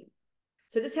watching.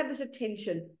 So just have this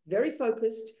attention, very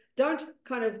focused. Don't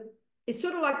kind of, it's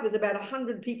sort of like there's about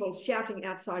 100 people shouting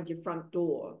outside your front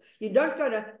door. You're not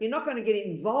going to get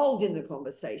involved in the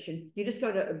conversation. You're just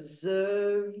going to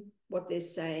observe what they're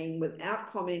saying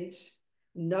without comment,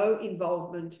 No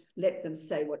involvement. Let them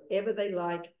say whatever they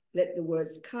like. Let the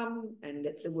words come and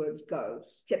let the words go.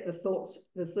 Except the thoughts,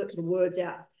 the words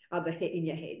out are in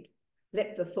your head.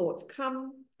 Let the thoughts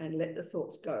come and let the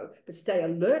thoughts go. But stay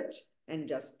alert and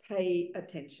just pay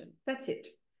attention. That's it.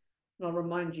 And I'll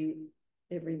remind you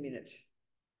every minute.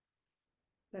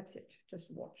 That's it. Just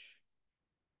watch.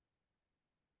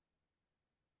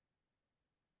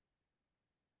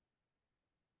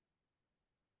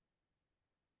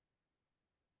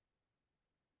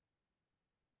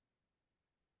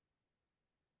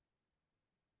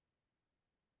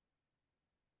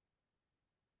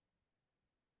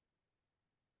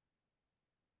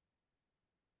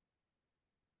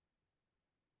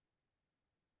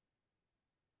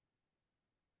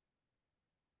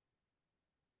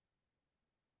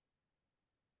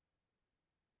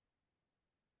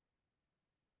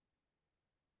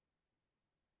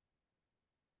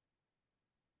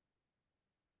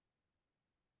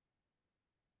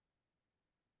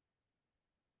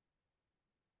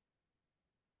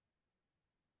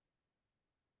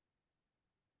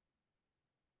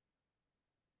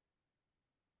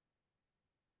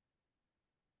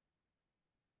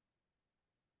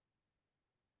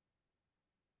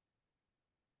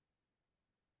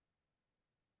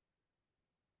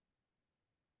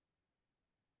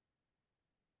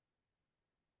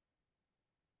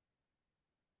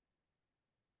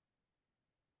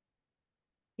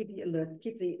 Keep the alert,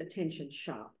 keep the attention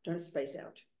sharp. Don't space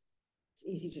out. It's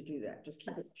easy to do that. Just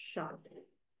keep it sharp.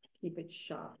 Keep it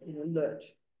sharp and alert.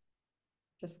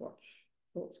 Just watch.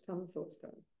 Thoughts come, thoughts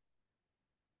go.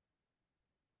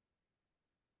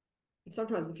 And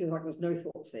sometimes it feels like there's no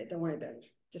thoughts there. Don't worry about it.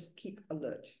 Just keep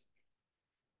alert.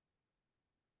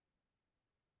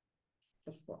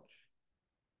 Just watch.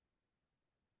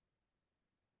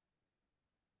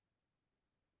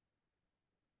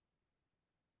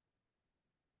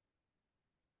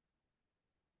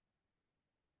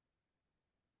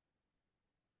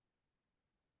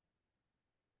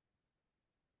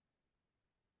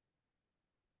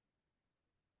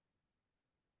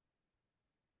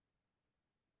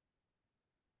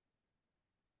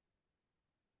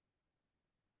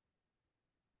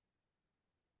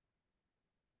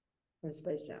 Don't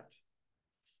space out.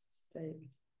 Stay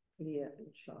clear and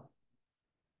sharp.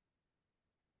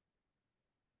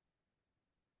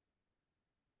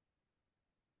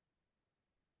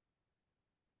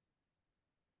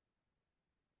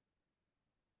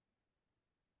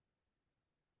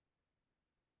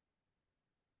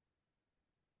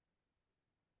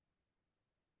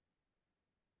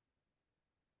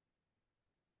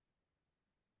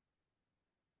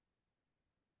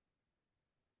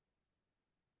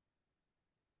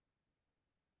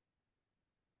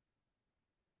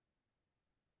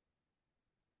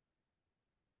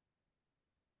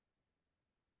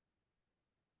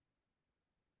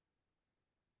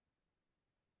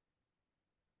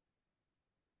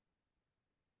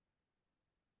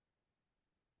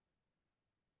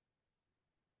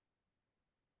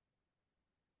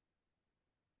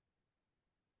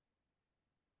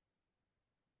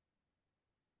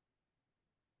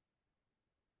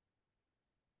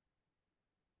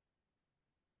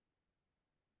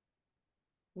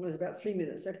 It was about 3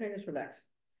 minutes. Okay, just relax.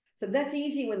 So that's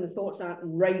easy when the thoughts aren't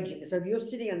raging. So if you're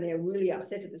sitting in there really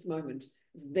upset at this moment,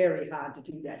 it's very hard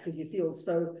to do that because you feel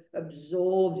so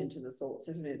absorbed into the thoughts,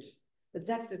 isn't it? But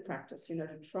that's the practice, you know,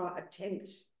 to attempt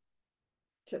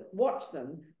to watch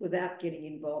them without getting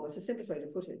involved. It's the simplest way to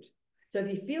put it. So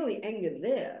if you feel the anger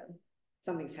there,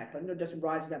 something's happened, or just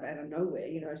rises up out of nowhere,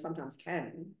 you know, sometimes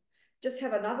can, just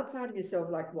have another part of yourself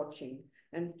like watching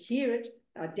and hear it,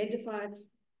 identify it.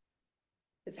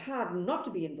 It's hard not to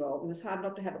be involved, and it's hard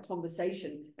not to have a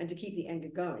conversation and to keep the anger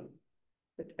going.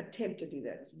 But attempt to do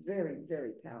that. It's very,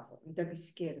 very powerful. And don't be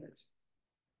scared of it.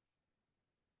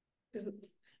 Because,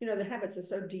 you know, the habits are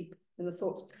so deep and the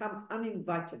thoughts come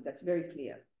uninvited. That's very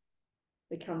clear.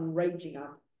 They come raging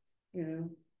up, you know.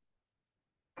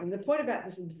 And the point about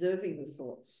this observing the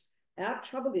thoughts, our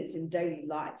trouble is in daily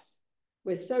life,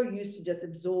 we're so used to just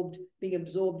being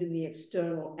absorbed in the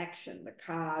external action, the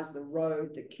cars, the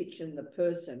road, the kitchen, the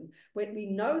person. When we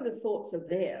know the thoughts are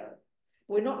there,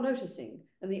 we're not noticing.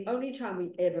 And the only time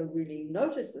we ever really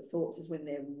notice the thoughts is when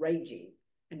they're raging.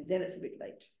 And then it's a bit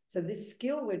late. So this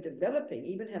skill we're developing,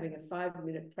 even having a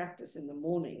 5-minute practice in the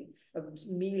morning of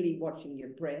merely watching your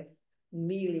breath,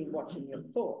 merely watching your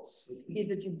thoughts, is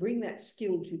that you bring that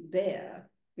skill to bear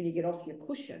when you get off your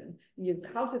cushion and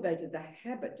you've cultivated the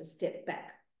habit to step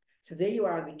back. So there you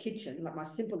are in the kitchen, like my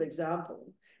simple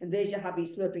example, and there's your hubby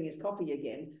slurping his coffee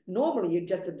again. Normally, you'd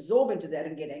just absorb into that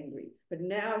and get angry. But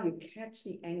now you catch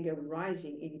the anger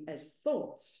rising in as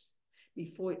thoughts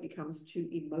before it becomes too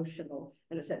emotional.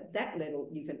 And it's at that level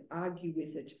you can argue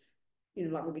with it, you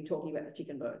know, like we'll be talking about the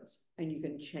chicken bones, and you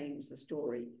can change the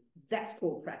story. That's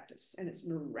called practice, and it's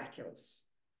miraculous.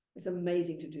 It's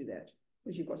amazing to do that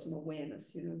because you've got some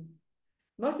awareness, you know.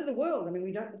 Most of the world, I mean,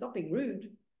 we don't, it's not being rude.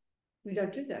 We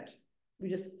don't do that. We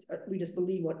just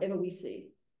believe whatever we see.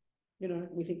 You know,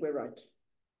 we think we're right.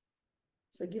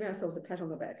 So give ourselves a pat on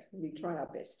the back. We try our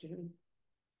best, you know.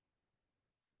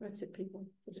 That's it, people,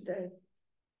 for today.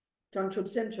 Janchub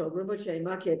Semcho, Rinpoche,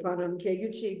 Make Panam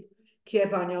Keguchi,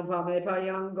 Kiepanyam Pame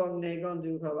Payang Gong Ne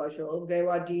Gondu Pavasho,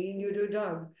 Gewa Din Yudu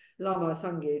Dag, Lama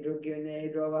Sange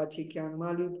Drugune, Drova Chikyang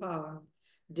Malupa,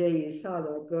 De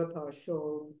Sala Gurpa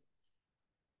Show.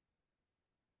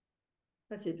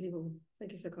 That's it, people.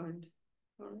 Thank you so kind.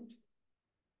 All right.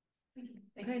 Thank you.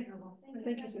 Thank you.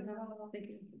 Thank you, sweetheart. Thank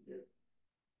you.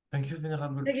 Thank you,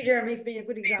 Venerable. Thank you, Jeremy, for being a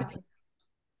good example.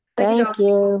 Thank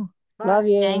you. Love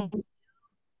you.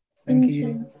 Thank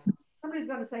you. Somebody's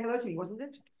going to say hello to me, wasn't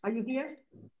it? Are you here?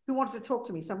 Who wanted to talk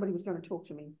to me? Somebody was going to talk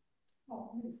to me.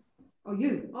 Oh,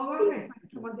 you. Oh, okay.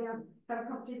 Come on down. Have a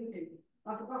cup of tea with you.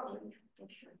 I forgot to.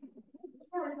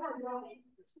 Sorry,